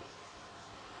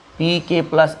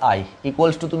I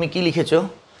equals to, তুমি কি লিখেছো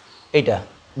এটা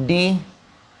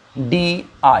ডি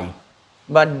আই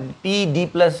বা pd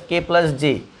plus k plus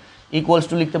J equals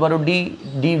to লিখতে পারো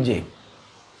ডি জে,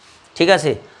 ঠিক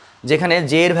আছে, যেখানে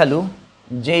জে এর value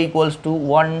J equals to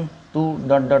 1 2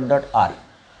 dot dot dot আর,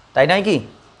 তাই নয় কি।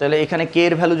 তাহলে এখানে কে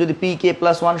এর ভ্যালু যদি pk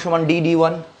প্লাস 1 সমান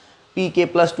dd1, pk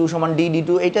প্লাস 2 সমান dd2,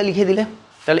 এইটা লিখে দিলে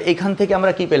তাহলে এখান থেকে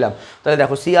আমরা কি পেলাম, তাহলে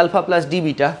দেখো C alpha plus D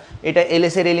beta এটা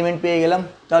এলএস এর এলিমেন্ট পেয়ে গেলাম।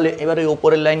 তাহলে এবার ওই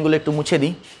ওপরের লাইনগুলো একটু মুছে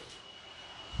দিই।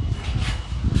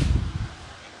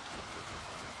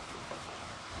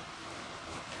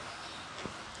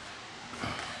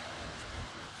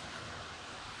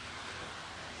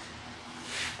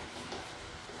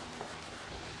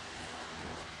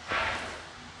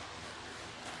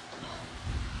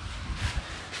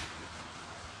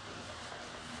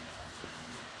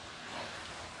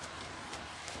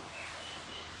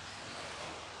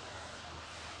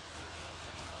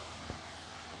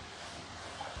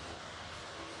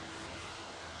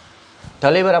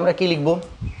 তাহলে এবার আমরা কি লিখব,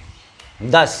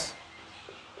 10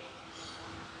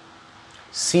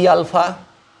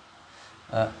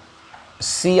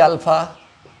 C alpha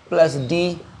plus D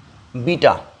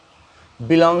beta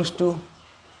belongs to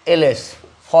LS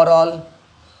for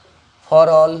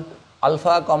all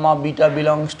alpha comma beta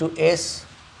belongs to S,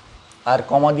 আর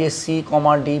কমা দিয়ে c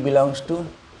comma D belongs to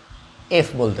F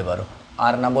বলতে পারো,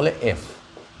 আর না বলে এফ।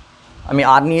 আমি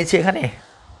আর নিয়েছি এখানে,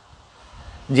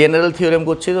 জেনারেল থিওরেম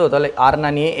করছি তো, তাহলে আর না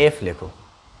নিয়ে এফ লেখো,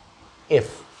 এফ।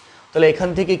 তাহলে এখান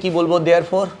থেকে কি বলবো,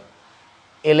 therefore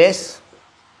LS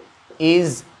is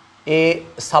a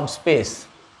subspace,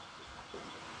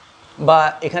 বা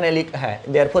এখানে হ্যাঁ,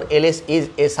 therefore LS is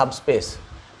a subspace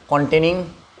containing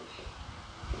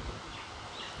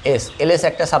S. LS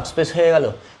একটা সাবস্পেস হয়ে গেল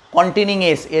কন্টেনিং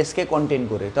এসকে কন্টেন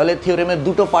করে। তাহলে থিওরেমের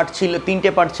তিনটে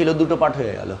পার্ট ছিল, দুটো পার্ট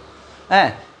হয়ে গেল। হ্যাঁ,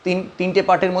 তিনটে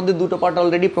পার্টের মধ্যে দুটো পার্ট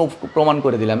অলরেডি প্রমাণ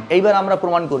করে দিলাম। এইবার আমরা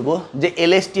প্রমাণ করব যে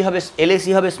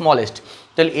এলএসই হবে স্মলেস্ট।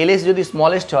 তাহলে এলএস যদি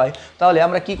স্মলেস্ট হয় তাহলে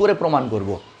আমরা কি করে প্রমাণ করব?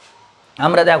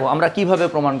 আমরা দেখো আমরা কিভাবে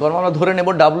প্রমাণ করবো। আমরা ধরে নেব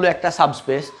ডাব্লু একটা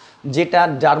সাবস্পেস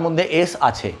যার মধ্যে এস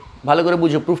আছে। ভালো করে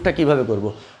বুঝো প্রুফটা কিভাবে করব।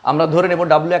 আমরা ধরে নেব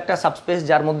ডাব্লু একটা সাবস্পেস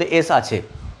যার মধ্যে এস আছে।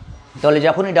 তাহলে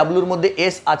যখনই ডাব্লুর মধ্যে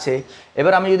এস আছে,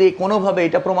 এবার আমি যদি কোনোভাবে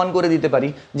এটা প্রমাণ করে দিতে পারি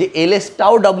যে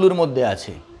এলএসটাও ডাব্লুর মধ্যে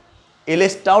আছে,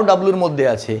 এলএসটাও ডাব্লুর মধ্যে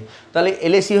আছে, তাহলে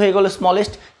এলএসই হয়ে গেল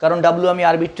স্মলেস্ট, কারণ ডাব্লু আমি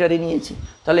আরবিট্রারি নিয়েছি।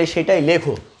 তাহলে সেটাই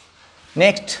লেখো।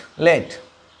 Next late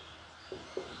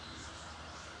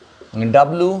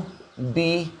W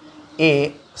B A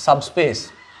subspace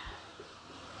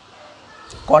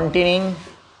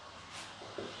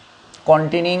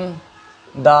containing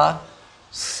the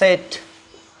set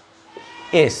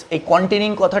S। এই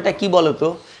কন্টেনিং কথাটা কি বলো তো?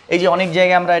 এই যে অনেক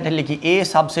জায়গায় আমরা এটা লিখি এ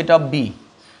সাবসেট অফ বি।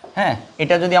 হ্যাঁ,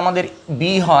 এটা যদি আমাদের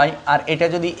বি হয় আর এটা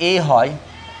যদি এ হয়,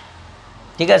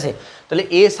 ঠিক আছে, তাহলে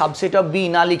এ সাবসেট অফ বি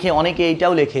না লিখে অনেকে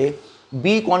এইটাও লেখে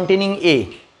বি কন্টেনিং এ।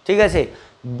 ঠিক আছে,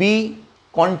 বি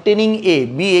কন্টেনিং এ,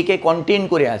 বি একে কন্টেন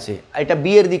করে আছে। এটা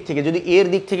বি এর দিক থেকে, যদি এর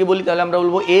দিক থেকে বলি তাহলে আমরা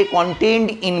বলবো এ contained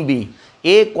in B,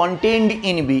 A contained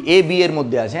in B, A B এর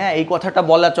মধ্যে আছে। হ্যাঁ, এই কথাটা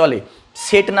বলা চলে,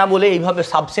 সেট না বলে, এইভাবে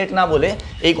সাবসেট না বলে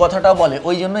এই কথাটা বলে,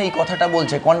 ওই জন্য এই কথাটা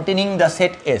বলছে কন্টেনিং দ্য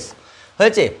সেট এস।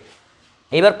 হয়েছে?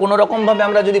 এবার কোনো রকমভাবে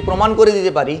আমরা যদি প্রমাণ করে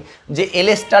দিতে পারি যে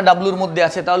এলএসটা ডাব্লুর মধ্যে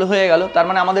আছে তাহলে হয়ে গেল। তার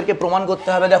মানে আমাদেরকে প্রমাণ করতে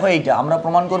হবে, দেখো এইটা আমরা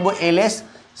প্রমাণ করব এলএস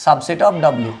সাবসেট অফ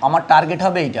ডাব্লু। আমার টার্গেট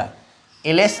হবে এইটা,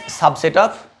 এলএস সাবসেট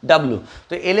অফ ডাব্লু।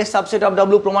 তো এলএস সাবসেট অফ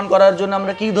ডাব্লু প্রমাণ করার জন্য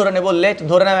আমরা কি ধরে নেব? লেট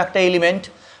ধরে নেব একটা element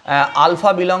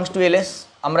alpha belongs to LS.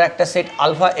 আমরা একটা সেট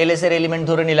আলফা এলএস এর এলিমেন্ট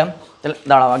ধরে নিলাম। তাহলে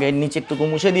দাঁড়াও, আগে নিচে একটু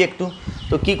মুছে দিই একটু।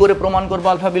 তো কি করে প্রমাণ করব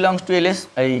আলফা বিলংস টু এলএস?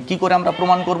 এই কী করে আমরা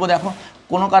প্রমাণ করব? দেখো,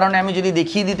 কোনো কারণে আমি যদি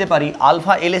দেখিয়ে দিতে পারি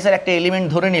আলফা এলএস এর একটা এলিমেন্ট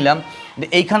ধরে নিলাম,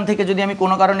 এইখান থেকে যদি আমি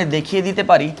কোনো কারণে দেখিয়ে দিতে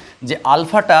পারি যে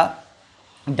আলফাটা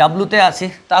ডাব্লুতে আছে,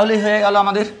 তাহলেই হয়ে গেল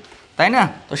আমাদের, তাই না?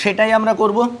 তো সেটাই আমরা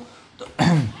করব।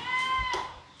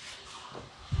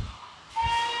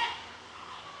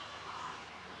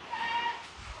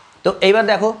 তো এইবার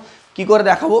দেখো কি করে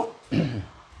দেখাবো।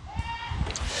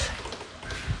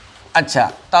 আচ্ছা,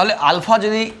 তাহলে আলফা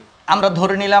যদি আমরা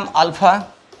ধরে নিলাম আলফা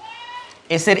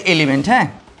এস এর এলিমেন্ট। হ্যাঁ,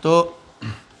 তো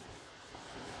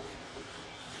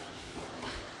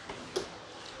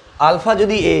আলফা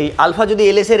যদি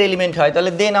এলএস এর এলিমেন্ট হয়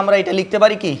তাহলে দেন আমরা এটা লিখতে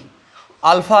পারি কি,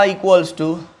 alpha equals to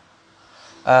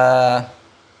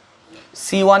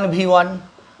C1 V1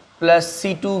 plus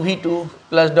C2 V2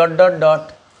 plus dot dot dot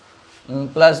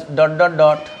plus dot dot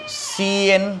dot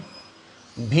CN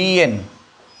VN,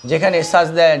 যেখানে সাজ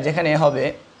দেয়, যেখানে হবে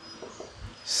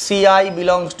CI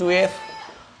belongs to F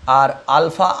R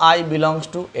alpha I belongs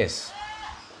to S।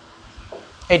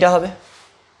 এটা হবে।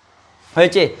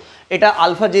 হয়েছে? এটা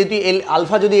আলফা, যেহেতু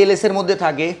আলফা যদি এলএস এর মধ্যে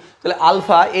থাকে তাহলে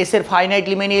আলফা এস এর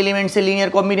ফাইনাইটলি মেনি এলিমেন্টসের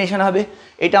লিনিয়ার কম্বিনেশন হবে,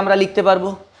 এটা আমরা লিখতে পারবো।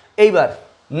 এইবার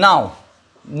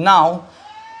নাও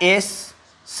S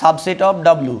subset of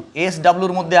W, S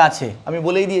ডাব্লুর মধ্যে আছে, আমি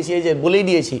বলেই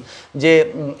দিয়েছি যে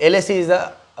এলএস ইজ দ্য,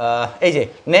 এই যে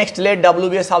next late W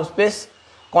B A subspace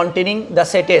containing the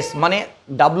set S, মানে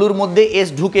ডাব্লুর মধ্যে এস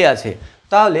ঢুকে আছে।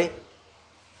 তাহলে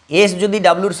এস যদি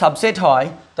ডাব্লুর সাবসেট হয়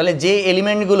তাহলে যে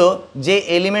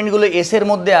এলিমেন্টগুলো এসের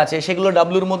মধ্যে আছে সেগুলো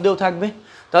ডাব্লুর মধ্যেও থাকবে।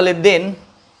 তাহলে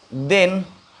দেন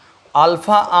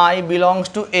alpha I belongs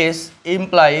to S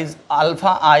implies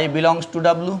alpha I belongs to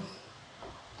W.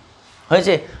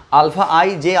 হয়েছে? আলফা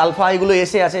আইগুলো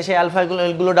এসে আছে, সেই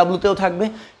আলফাগুলো ডাব্লুতেও থাকবে,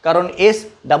 কারণ এস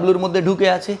ডাব্লুর মধ্যে ঢুকে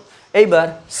আছে। এইবার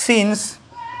since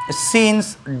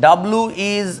W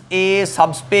is a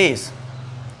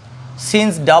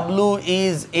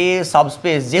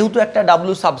subspace, যেহেতু একটা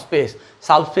ডাব্লু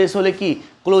সাবস্পেস হলে কি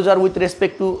closure with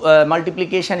respect to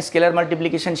multiplication, scalar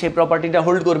multiplication, সেই প্রপার্টিটা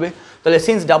হোল্ড করবে। তাহলে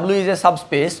since W is a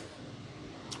subspace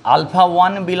alpha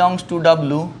 1 belongs to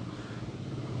W.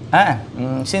 হ্যাঁ,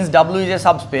 since W is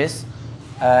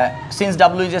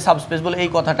a subspace বলে এই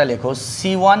কথাটা লেখো,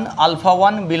 C1 alpha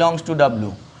 1 belongs to W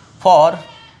for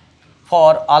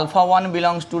alpha 1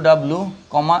 belongs to W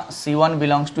comma C1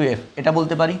 belongs to F, এটা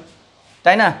বলতে পারি,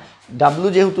 তাই না? ডাব্লু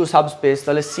যেহেতু সাবস্পেস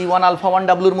তাহলে C1 আলফা 1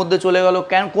 ডাব্লুর মধ্যে চলে গেল।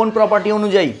 কোন প্রপার্টি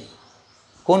অনুযায়ী?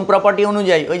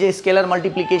 ওই যে স্কেলার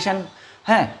মাল্টিপ্লিকেশন,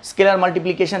 হ্যাঁ, স্কেলার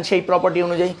মাল্টিপ্লিকেশন সেই প্রপার্টি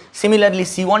অনুযায়ী। সিমিলারলি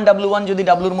C1 W1 যদি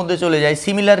ডাব্লুর মধ্যে চলে যায়,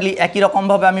 সিমিলারলি একই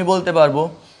রকমভাবে আমি বলতে পারবো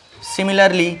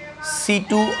similarly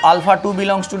C2 alpha 2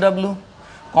 belongs to W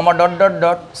comma dot dot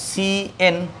dot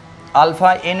CN alpha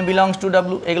N belongs to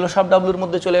W, এগুলো সব ডাব্লুর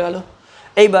মধ্যে চলে গেল।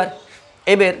 এবার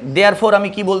দেয়ারফোর আমি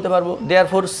কি বলতে পারবো?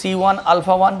 Therefore C1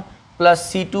 alpha 1 plus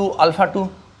C2 alpha 2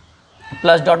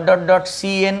 plus dot dot dot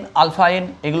C N alpha N,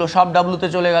 এগুলো সব ডাব্লুতে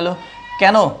চলে গেল।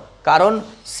 কেন? কারণ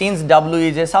since W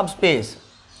is a subspace,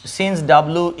 since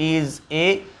W is a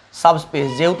subspace,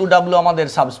 যেহেতু ডাব্লু আমাদের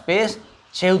সাবস্পেস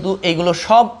সেহেতু এইগুলো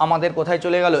সব আমাদের কোথায়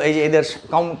চলে গেল, এই যে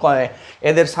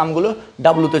এদের সামগুলো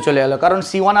ডাব্লুতে চলে গেল। কারণ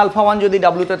C1 আলফা 1 যদি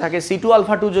ডাব্লুতে থাকে, C2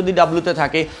 আলফা 2 যদি ডাব্লুতে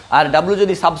থাকে, আর ডাব্লু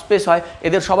যদি সাবস্পেস হয়,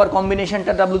 এদের সবার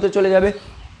কম্বিনেশনটা ডাব্লুতে চলে যাবে।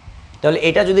 তাহলে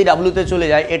এটা যদি ডাব্লুতে চলে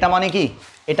যায়, এটা মানে কি?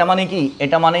 এটা মানে কি?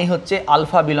 এটা মানেই হচ্ছে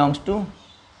আলফা বিলংস টু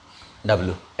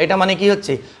ডাব্লু। এটা মানে কি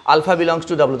হচ্ছে? Alpha belongs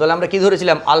to W. তাহলে আমরা কি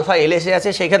ধরেছিলাম? আলফা এলএসে আছে,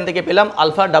 সেখান থেকে পেলাম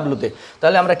আলফা ডাব্লুতে।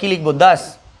 তাহলে আমরা কি লিখবো? Das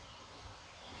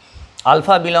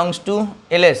alpha belongs to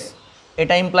LS,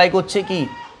 এটা ইমপ্লাই করছে কি?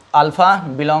 Alpha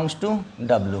belongs to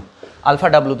W, alpha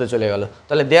ডাব্লুতে চলে গেল।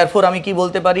 তাহলে দেয়ারফোর আমি কি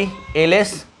বলতে পারি?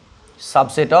 LS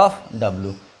subset of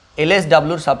W, LS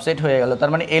ডাব্লুর subset হয়ে গেল।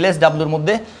 তার মানে এলএস ডাব্লুর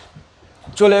মধ্যে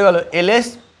চলে গেল, এলএস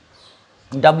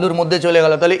ডাব্লুর মধ্যে চলে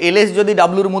গেল। তাহলে এলএস যদি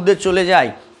ডাব্লুর মধ্যে চলে যায়,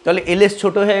 তাহলে এলএস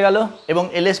ছোট হয়ে গেল এবং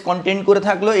এলএস কন্টেন্ট করে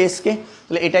থাকলো এসকে।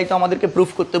 তাহলে এটাই তো আমাদেরকে প্রুফ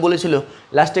করতে বলেছিল।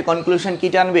 লাস্টে কনক্লুশন কি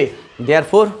টানবে?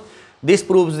 দেয়ারফোর দিস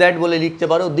প্রুভস দ্যাট বলে লিখতে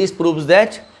পারো, this proves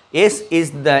that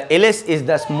LS is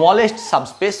the smallest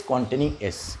subspace containing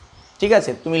S. ঠিক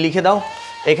আছে, তুমি লিখে দাও,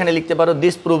 এখানে লিখতে পারো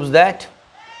this proves that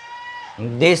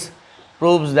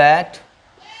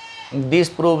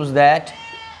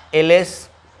LS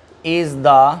is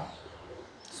the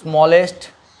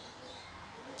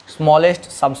smallest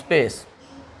subspace,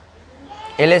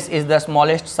 LS is the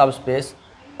smallest subspace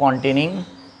containing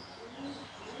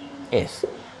S।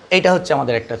 এইটা হচ্ছে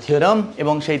আমাদের একটা থিওরেম,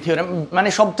 এবং সেই থিওরেম মানে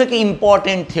সবথেকে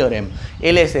ইম্পর্টেন্ট থিওরেম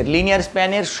এলএস এর, লিনিয়ার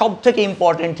স্প্যানের সবথেকে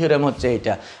ইম্পর্টেন্ট থিওরেম হচ্ছে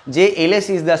এটা, যে LS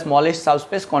is the smallest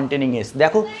subspace containing S.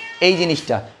 দেখো এই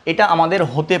জিনিসটা, এটা আমাদের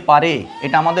হতে পারে,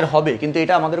 এটা আমাদের হবে, কিন্তু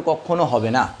এটা আমাদের কখনো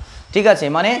হবে না। ঠিক আছে,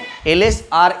 মানে এলএস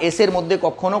আর এস এর মধ্যে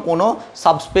কখনো কোনো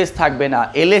সাবস্পেস থাকবে না।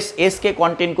 এলএস এসকে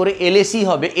কন্টেন্ট করে এলএসই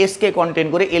হবে, এসকে কন্টেন্ট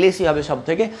করে এলএসই হবে সব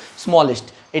থেকে স্মলেস্ট।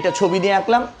 এটা ছবি দিয়ে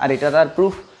আঁকলাম, আর এটা তার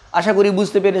প্রুফ। আশা করি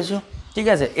বুঝতে পেরেছো। ঠিক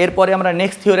আছে, এরপরে আমরা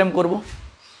নেক্সট থিওরেম করব।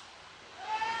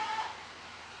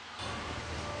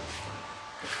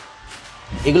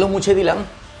 এগুলো মুছে দিলাম।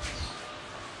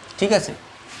 ঠিক আছে,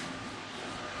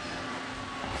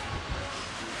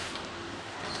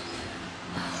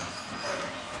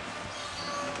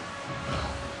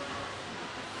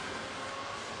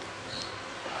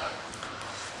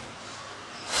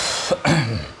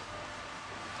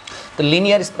 তো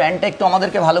লিনিয়ার স্প্যানটা একটু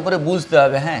আমাদেরকে ভালো করে বুঝতে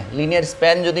হবে। হ্যাঁ, লিনিয়ার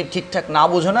স্প্যান যদি ঠিকঠাক না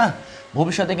বোঝো না,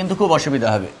 ভবিষ্যতে কিন্তু খুব অসুবিধা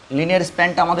হবে। লিনিয়ার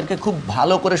স্প্যানটা আমাদেরকে খুব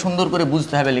ভালো করে সুন্দর করে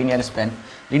বুঝতে হবে।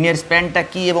 লিনিয়ার স্প্যানটা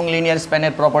কী এবং লিনিয়ার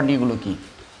স্প্যানের প্রপার্টিগুলো কী।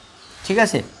 ঠিক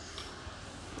আছে,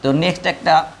 তো নেক্সট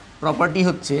একটা প্রপার্টি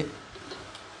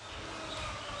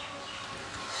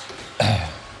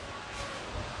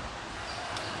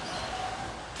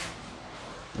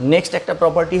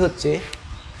হচ্ছে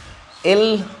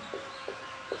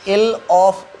L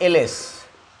of LS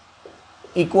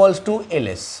equals to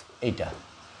LS, এইটা।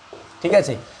 ঠিক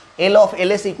আছে, L of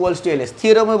LS equals to LS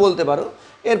থিওরেমে বলতে পারো।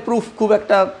 এর প্রুফ খুব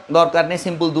একটা দরকার নেই,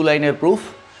 সিম্পল 2 লাইনের প্রুফ।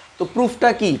 তো প্রুফটা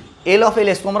কি? এল অফ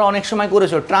এলএস তোমরা অনেক সময়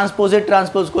করেছো,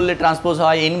 ট্রান্সপোজ করলে ট্রান্সপোজ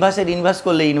হয়, ইনভার্স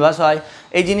করলে ইনভার্স হয়।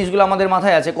 এই জিনিসগুলো আমাদের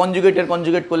মাথায় আছে।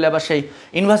 কনজুগেট করলে আবার সেই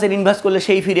ইনভার্স করলে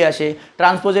সেই ফিরে আসে,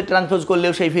 ট্রান্সপোজ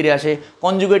করলেও সেই ফিরে আসে,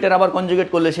 আবার কনজুগেট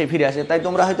করলে সেই ফিরে আসে। তাই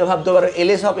তোমরা হয়তো ভাবতে পারো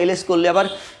এলএস অফ এলএস করলে আবার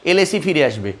এলএসই ফিরে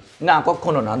আসবে। না,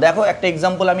 কখনো না। দেখো একটা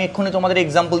এক্সাম্পল, আমি এক্ষুনি তোমাদের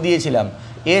এক্সাম্পল দিয়েছিলাম,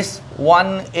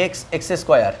 S1x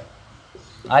স্কোয়ার,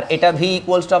 আর এটা ভি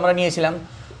ইকুয়ালস টু আমরা নিয়েছিলাম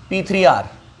P3R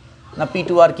না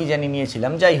P2R কি জানি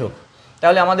নিয়েছিলাম, যাই হোক।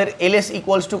 তাহলে আমাদের এলএস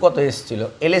ইকুয়ালস টু কত এসেছিলো?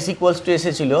 এলএস ইকুয়ালস টু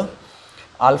এসেছিলো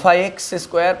alpha x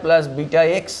square plus beta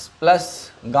x plus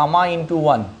gamma into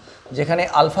 1, যেখানে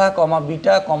alpha comma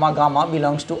beta comma gamma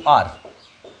belongs to আর,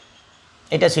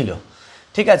 এটা ছিল।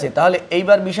 ঠিক আছে, তাহলে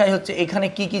এইবার বিষয় হচ্ছে এখানে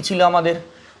কি কি ছিল আমাদের?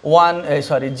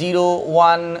 0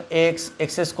 1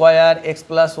 এক্স স্কোয়ার এক্স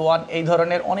প্লাস 1, এই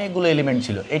ধরনের অনেকগুলো এলিমেন্ট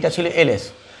ছিল। এটা ছিল এলএস।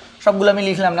 সবগুলো আমি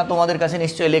লিখলাম না, তোমাদের কাছে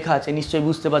নিশ্চয়ই লেখা আছে, নিশ্চয়ই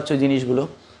বুঝতে পারছো জিনিসগুলো।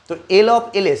 তো এল অফ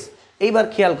এলএস, এইবার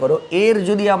খেয়াল করো, এর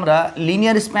যদি আমরা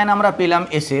লিনিয়ার স্প্যান আমরা পেলাম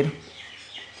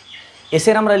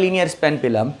এসের আমরা লিনিয়ার স্প্যান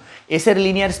পেলাম। এসের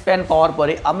লিনিয়ার স্প্যান পাওয়ার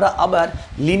পরে আমরা আবার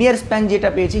লিনিয়ার স্প্যান যেটা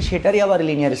পেয়েছি সেটারই আবার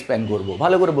লিনিয়ার স্প্যান করব।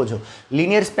 ভালো করে বোঝো,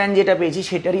 লিনিয়ার স্প্যান যেটা পেয়েছি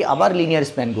সেটারই আবার লিনিয়ার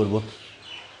স্প্যান করব।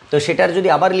 তো সেটার যদি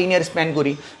আবার লিনিয়ার স্প্যান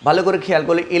করি, ভালো করে খেয়াল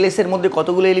করলে এলএসের মধ্যে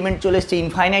কতগুলো এলিমেন্ট চলে এসছে?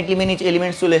 ইনফাইনাইটলি মেনি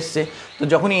এলিমেন্টস চলে এসছে। তো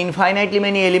যখনই ইনফাইনাইটলি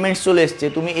মেনি এলিমেন্টস চলে এসছে,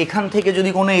 তুমি এখান থেকে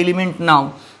যদি কোনো এলিমেন্ট নাও,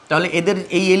 তাহলে এদের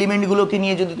এই এলিমেন্টগুলোকে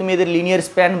নিয়ে যদি তুমি এদের লিনিয়ার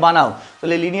স্প্যান বানাও,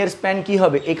 তাহলে লিনিয়ার স্প্যান কী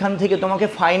হবে? এখান থেকে তোমাকে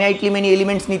ফাইনাইটলি মেনি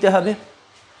এলিমেন্টস নিতে হবে।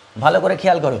 ভালো করে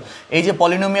খেয়াল করো, এই যে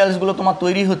পলিনোমিয়ালসগুলো তোমার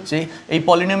তৈরি হচ্ছে, এই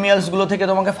পলিনোমিয়ালসগুলো থেকে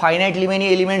তোমাকে ফাইনাইটলি মেনি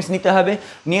এলিমেন্টস নিতে হবে,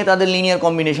 নিয়ে তাদের লিনিয়ার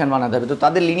কম্বিনেশন বানাতে হবে। তো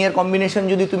তাদের লিনিয়ার কম্বিনেশন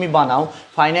যদি তুমি বানাও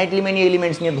ফাইনাইটলি মেনি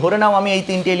এলিমেন্টস নিয়ে, ধরে নাও আমি এই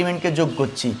তিনটে এলিমেন্টকে যোগ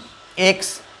করছি, x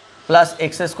plus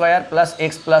x square plus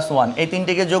x plus one, এই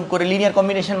তিনটেকে যোগ করে লিনিয়ার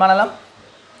কম্বিনেশন বানালাম,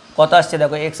 কত আসছে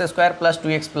দেখো, x square plus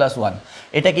 2x plus 1।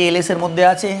 এটা কি এলএসের মধ্যে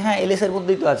আছে? হ্যাঁ, এলএসের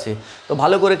মধ্যেই তো আছে। তো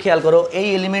ভালো করে খেয়াল করো, এই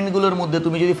এলিমেন্টগুলোর মধ্যে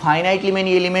তুমি যদি ফাইনাইটলি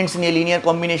মেনি এলিমেন্টস নিয়ে লিনিয়ার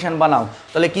কম্বিনেশন বানাও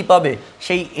তাহলে কি পাবে,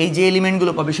 এই যে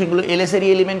এলিমেন্টগুলো পাবে সেগুলো এলএসেরই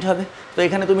এলিমেন্ট হবে। তো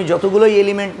এখানে তুমি যতগুলোই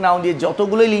এলিমেন্ট নাও দিয়ে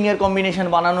যতগুলোই লিনিয়ার কম্বিনেশন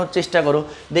বানানোর চেষ্টা করো,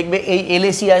 দেখবে এই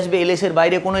এলএসই আসবে, এলএসের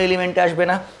বাইরে কোনো এলিমেন্ট আসবে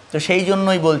না। তো সেই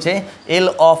জন্যই বলছে L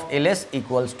of LS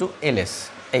equals to LS.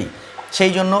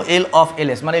 সেই জন্য এল অফ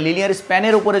এলএস মানে লিনিয়ার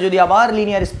স্প্যানের উপরে যদি আবার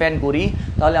লিনিয়ার স্প্যান করি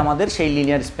তাহলে আমাদের সেই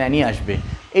লিনিয়ার স্প্যানই আসবে।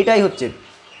 এটাই হচ্ছে,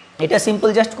 এটা সিম্পল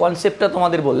জাস্ট কনসেপ্টটা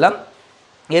তোমাদের বললাম।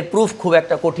 এর প্রুফ খুব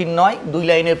একটা কঠিন নয়, 2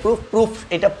 লাইনের প্রুফ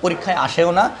এটা পরীক্ষায় আসেও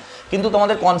না, কিন্তু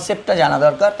তোমাদের কনসেপ্টটা জানা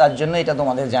দরকার, তার জন্য এটা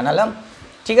তোমাদের জানালাম।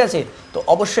 ঠিক আছে, তো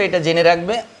অবশ্যই এটা জেনে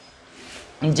রাখবে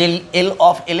যে L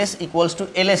of LS equals to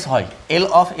LS হয়, L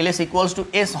of LS equals to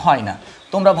S হয় না।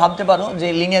 তোমরা ভাবতে পারো যে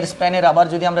লিনিয়ার স্প্যানের আবার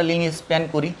যদি আমরা লিনিয়ার স্প্যান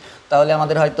করি তাহলে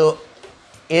আমাদের হয়তো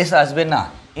এস আসবে না।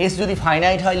 এস যদি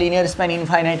ফাইনাইট হয় লিনিয়ার স্প্যান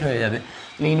ইনফাইনাইট হয়ে যাবে।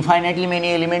 ইনফাইনাইটলি মেনি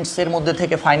এলিমেন্টসের মধ্যে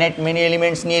থেকে ফাইনাইট মেনি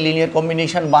এলিমেন্টস নিয়ে লিনিয়ার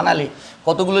কম্বিনেশন বানালে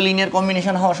কতগুলো লিনিয়ার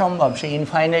কম্বিনেশন হওয়া সম্ভব? সেই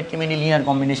ইনফাইনাইটলি মেনি লিনিয়ার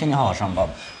কম্বিনেশনই হওয়া সম্ভব।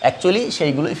 অ্যাকচুয়ালি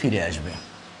সেইগুলোই ফিরে আসবে।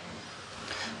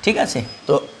 ঠিক আছে,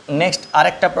 তো নেক্সট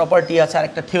আরেকটা প্রপার্টি আছে,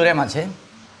 আরেকটা থিওরেম আছে।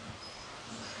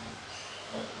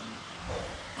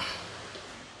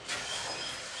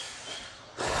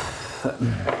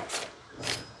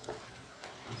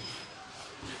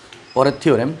 পরের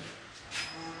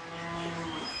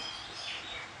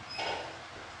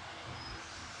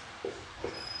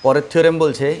থিওরেম,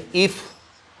 বলছে if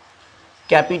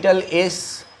capital S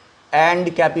and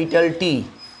capital T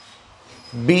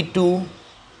B two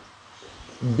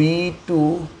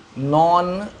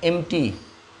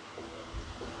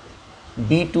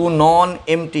non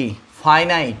MT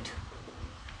finite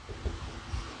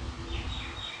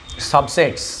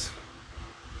subsets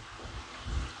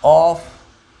of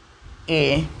a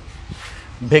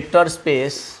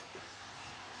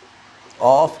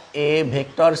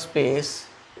vector space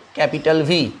capital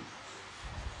V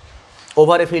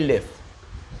over a field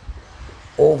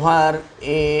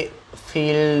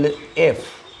F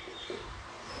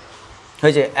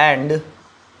হয়েছে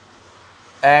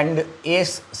and S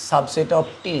subset of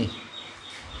T,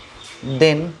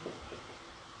 then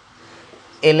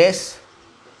LS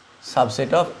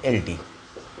subset of LT.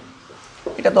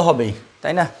 এটা তো হবেই,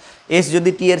 তাই না? S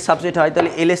যদি টি এর subset হয়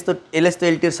তাহলে এলএস তো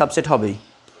এলটির সাবসেট হবেই।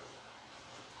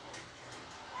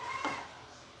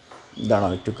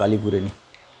 দাঁড়াও একটু কালি করে নি।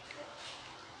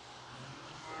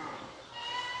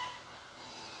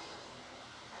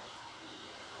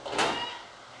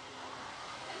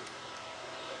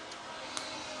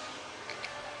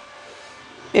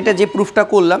 এটা যে প্রুফটা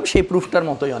করলাম সেই প্রুফটার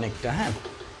মতোই অনেকটা। হ্যাঁ,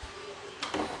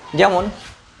 যেমন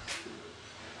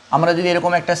আমরা যদি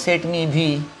এরকম একটা সেট নিই ভি,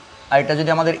 আর এটা যদি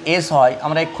আমাদের এস হয়,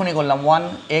 আমরা এক্ষুনি করলাম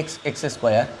 1x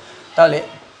স্কোয়ার, তাহলে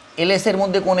এলএসের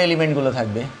মধ্যে কোন এলিমেন্টগুলো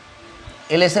থাকবে?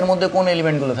 এলএসের মধ্যে কোন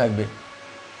এলিমেন্টগুলো থাকবে?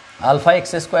 Alpha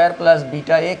x square plus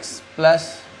beta x plus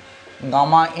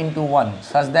gamma into 1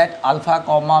 such that alpha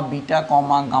comma beta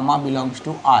comma gamma belongs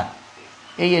to আর,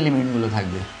 এই এলিমেন্টগুলো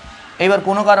থাকবে। এবার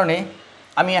কোনো কারণে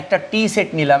আমি একটা টি সেট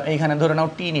নিলাম, এইখানে ধরে নাও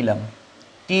টি নিলাম,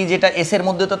 টি যেটা এসের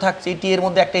মধ্যে তো থাকছে, টি এর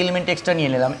মধ্যে একটা এলিমেন্ট এক্সট্রা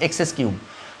নিয়ে নিলাম এক্সএস কিউব,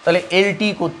 তাহলে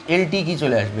এলটি কি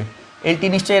চলে আসবে? এলটি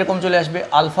নিশ্চয়ই এরকম চলে আসবে,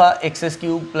 alpha x's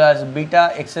cube plus beta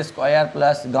x square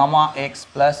plus gamma x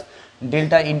plus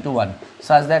delta into 1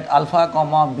 such that alpha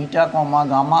comma beta comma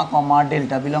gamma comma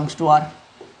delta belongs to আর।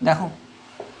 দেখো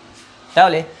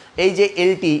তাহলে এই যে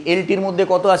এলটির মধ্যে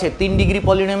কত আছে? 3 ডিগ্রি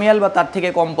পলিনোমিয়াল বা তার থেকে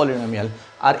কম পলিনোমিয়াল,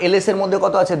 আর এলএস এর মধ্যে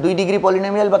কত আছে? 2 ডিগ্রি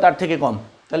পলিনোমিয়াল বা তার থেকে কম।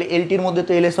 তাহলে এলটির মধ্যে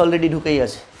তো এলএস অলরেডি ঢুকেই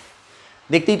আছে,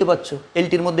 দেখতেই তো পাচ্ছ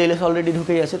এলটির মধ্যে এলএস অলরেডি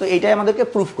ঢুকেই আছে। তো এইটাই আমাদেরকে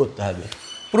প্রুফ করতে হবে।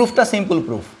 প্রুফটা সিম্পল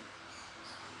প্রুফ।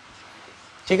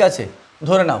 ঠিক আছে,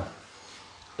 ধরে নাও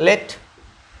late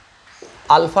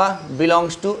alpha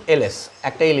belongs to LS,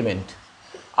 একটা এলিমেন্ট,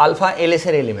 আলফা এলএস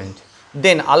এর এলিমেন্ট,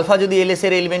 দেন আলফা যদি এলএস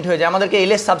এর এলিমেন্ট হয়ে যায়, আমাদেরকে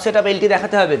এলএস সাবসেট অফ এলটি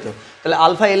দেখাতে হবে। তো তাহলে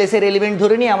আলফা এলএস এর এলিমেন্ট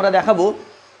ধরে নিয়ে আমরা দেখাবো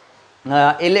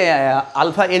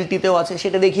আলফা এলটিতেও আছে,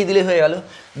 সেটা দেখিয়ে দিলে হয়ে গেল।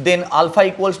 দেন আলফা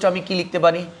ইকুয়ালস টু আমি কি লিখতে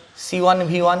পারি?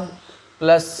 C1V1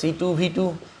 plus C2V2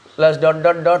 plus dot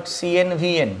dot dot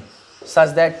CNVN such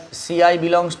that CI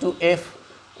belongs to F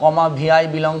comma VI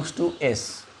belongs to S।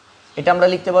 এটা আমরা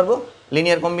লিখতে পারবো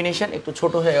লিনিয়ার কম্বিনেশন। একটু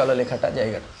ছোট হয়ে গেল লেখাটা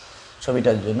জায়গাটা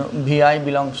ছবিটার জন্য, VI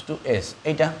বিলংস টু S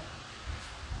এইটা।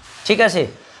 ঠিক আছে,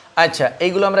 আচ্ছা,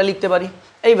 এইগুলো আমরা লিখতে পারি।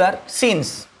 এইবার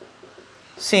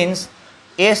since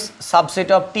S subset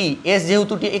of T, S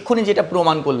যেহেতু টি, এক্ষুনি যেটা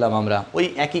প্রমাণ করলাম আমরা ওই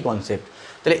একই কনসেপ্ট।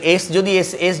 তাহলে এস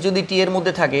যদি টি এর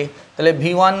মধ্যে থাকে তাহলে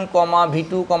v1,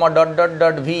 v2,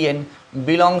 vn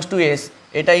belongs to S,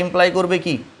 এটা ইমপ্লাই করবে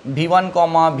কি v1,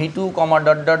 v2,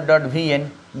 vn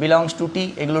belongs to টি,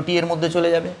 এগুলো টি এর মধ্যে চলে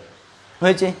যাবে,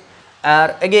 হয়েছে। আর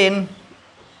এগেন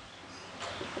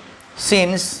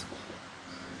সিন্স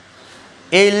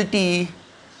এলটি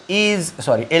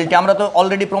আমরা তো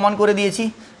অলরেডি প্রমাণ করে দিয়েছি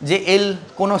যে এল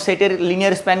কোনো সেটের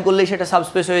লিনিয়ার স্প্যান করলেই সেটা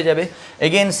সাবস্পেস হয়ে যাবে।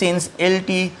 Again since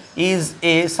LT is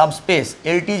a subspace,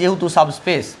 LT যেহেতু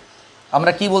সাবস্পেস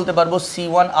আমরা কি বলতে পারবো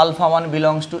C1 alpha 1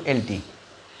 belongs to LT.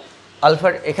 Alpha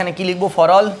এখানে কি লিখবো, for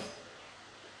all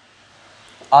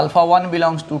alpha 1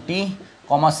 belongs to T,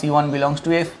 C1 belongs to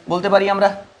F বলতে পারি আমরা।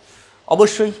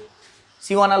 অবশ্যই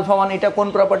C1 alpha 1 এটা কোন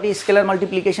প্রপার্টি, স্কেলার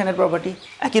মাল্টিপ্লিকেশনের প্রপার্টি।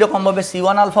 একই রকমভাবে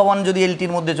C1 alpha 1 যদি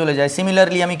এলটির মধ্যে চলে যায়,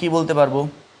 সিমিলারলি আমি কি বলতে পারবো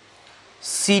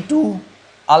C2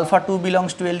 alpha 2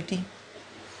 belongs to LT.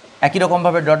 একই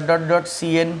রকমভাবে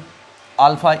Cn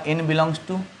alpha n belongs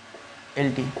to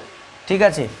LT, ঠিক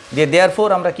আছে। যে দেয়ারফোর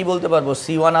আমরা কি বলতে পারবো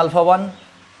C1 alpha 1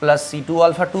 plus C2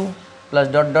 alpha 2 plus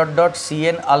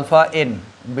Cn alpha n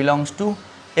belongs to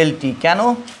LT. কেন,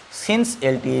 since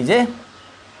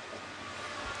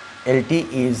LT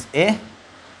is a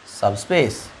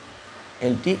subspace,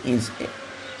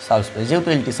 যেহেতু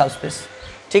LT সাবস্পেস,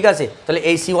 ঠিক আছে। তাহলে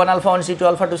এই C1 alpha 1 C2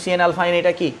 alpha 2 Cn alpha n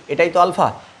এটা কি, এটাই তো আলফা,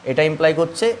 এটা ইমপ্লাই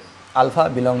করছে আলফা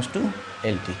বিলংস টু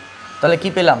LT। তাহলে কি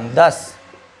পেলাম, Das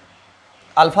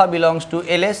alpha belongs to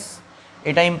LS,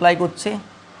 এটা ইমপ্লাই করছে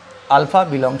আলফা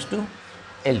বিলংস টু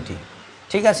LT,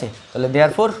 ঠিক আছে। তাহলে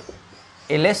therefore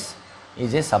LS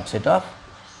is a subset of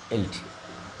LT।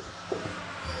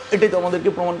 এটাই তো আমাদেরকে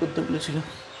প্রমাণ করতে বলেছিল।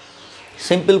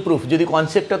 সিম্পল প্রুফ, যদি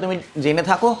কনসেপ্টটা তুমি জেনে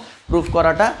থাকো প্রুফ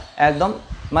করাটা একদম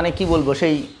মানে কি বলবো,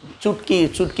 সেই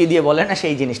চুটকি দিয়ে বলে না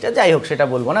সেই জিনিসটা, যাই হোক সেটা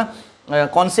বলবো না।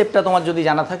 কনসেপ্টটা তোমার যদি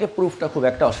জানা থাকে প্রুফটা খুব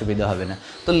একটা অসুবিধা হবে না।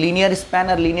 তো লিনিয়ার স্প্যান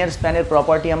আর লিনিয়ার স্প্যানের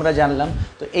প্রপার্টি আমরা জানলাম।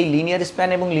 তো এই লিনিয়ার স্প্যান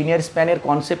এবং লিনিয়ার স্প্যানের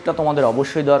কনসেপ্টটা তোমাদের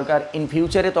অবশ্যই দরকার। ইন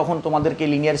ফিউচারে তখন তোমাদেরকে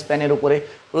লিনিয়ার স্প্যানের উপরে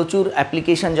প্রচুর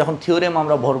অ্যাপ্লিকেশান, যখন থিওরেম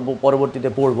আমরা পরবর্তীতে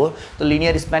পড়বো, তো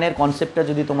লিনিয়ার স্প্যানের কনসেপ্টটা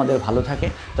যদি তোমাদের ভালো থাকে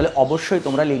তাহলে অবশ্যই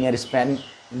তোমরা লিনিয়ার স্প্যান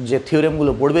যে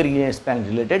থিওরেমগুলো পড়বে লিনিয়ার স্প্যান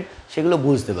রিলেটেড সেগুলো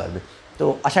বুঝতে পারবে। তো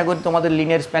আশা করি তোমাদের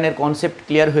লিনিয়ার স্প্যানের কনসেপ্ট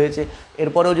ক্লিয়ার হয়েছে।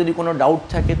 এরপরেও যদি কোনো ডাউট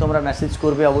থাকে তোমরা মেসেজ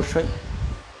করবে অবশ্যই,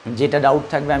 যেটা ডাউট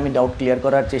থাকবে আমি ডাউট ক্লিয়ার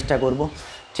করার চেষ্টা করব,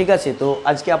 ঠিক আছে। তো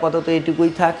আজকে আপাতত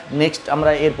এইটুকুই থাক। নেক্সট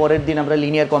আমরা এর পরের দিন আমরা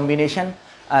linear combination,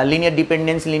 linear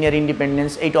dependence, linear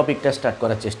independence এই টপিকটা স্টার্ট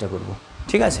করার চেষ্টা করব,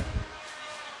 ঠিক আছে।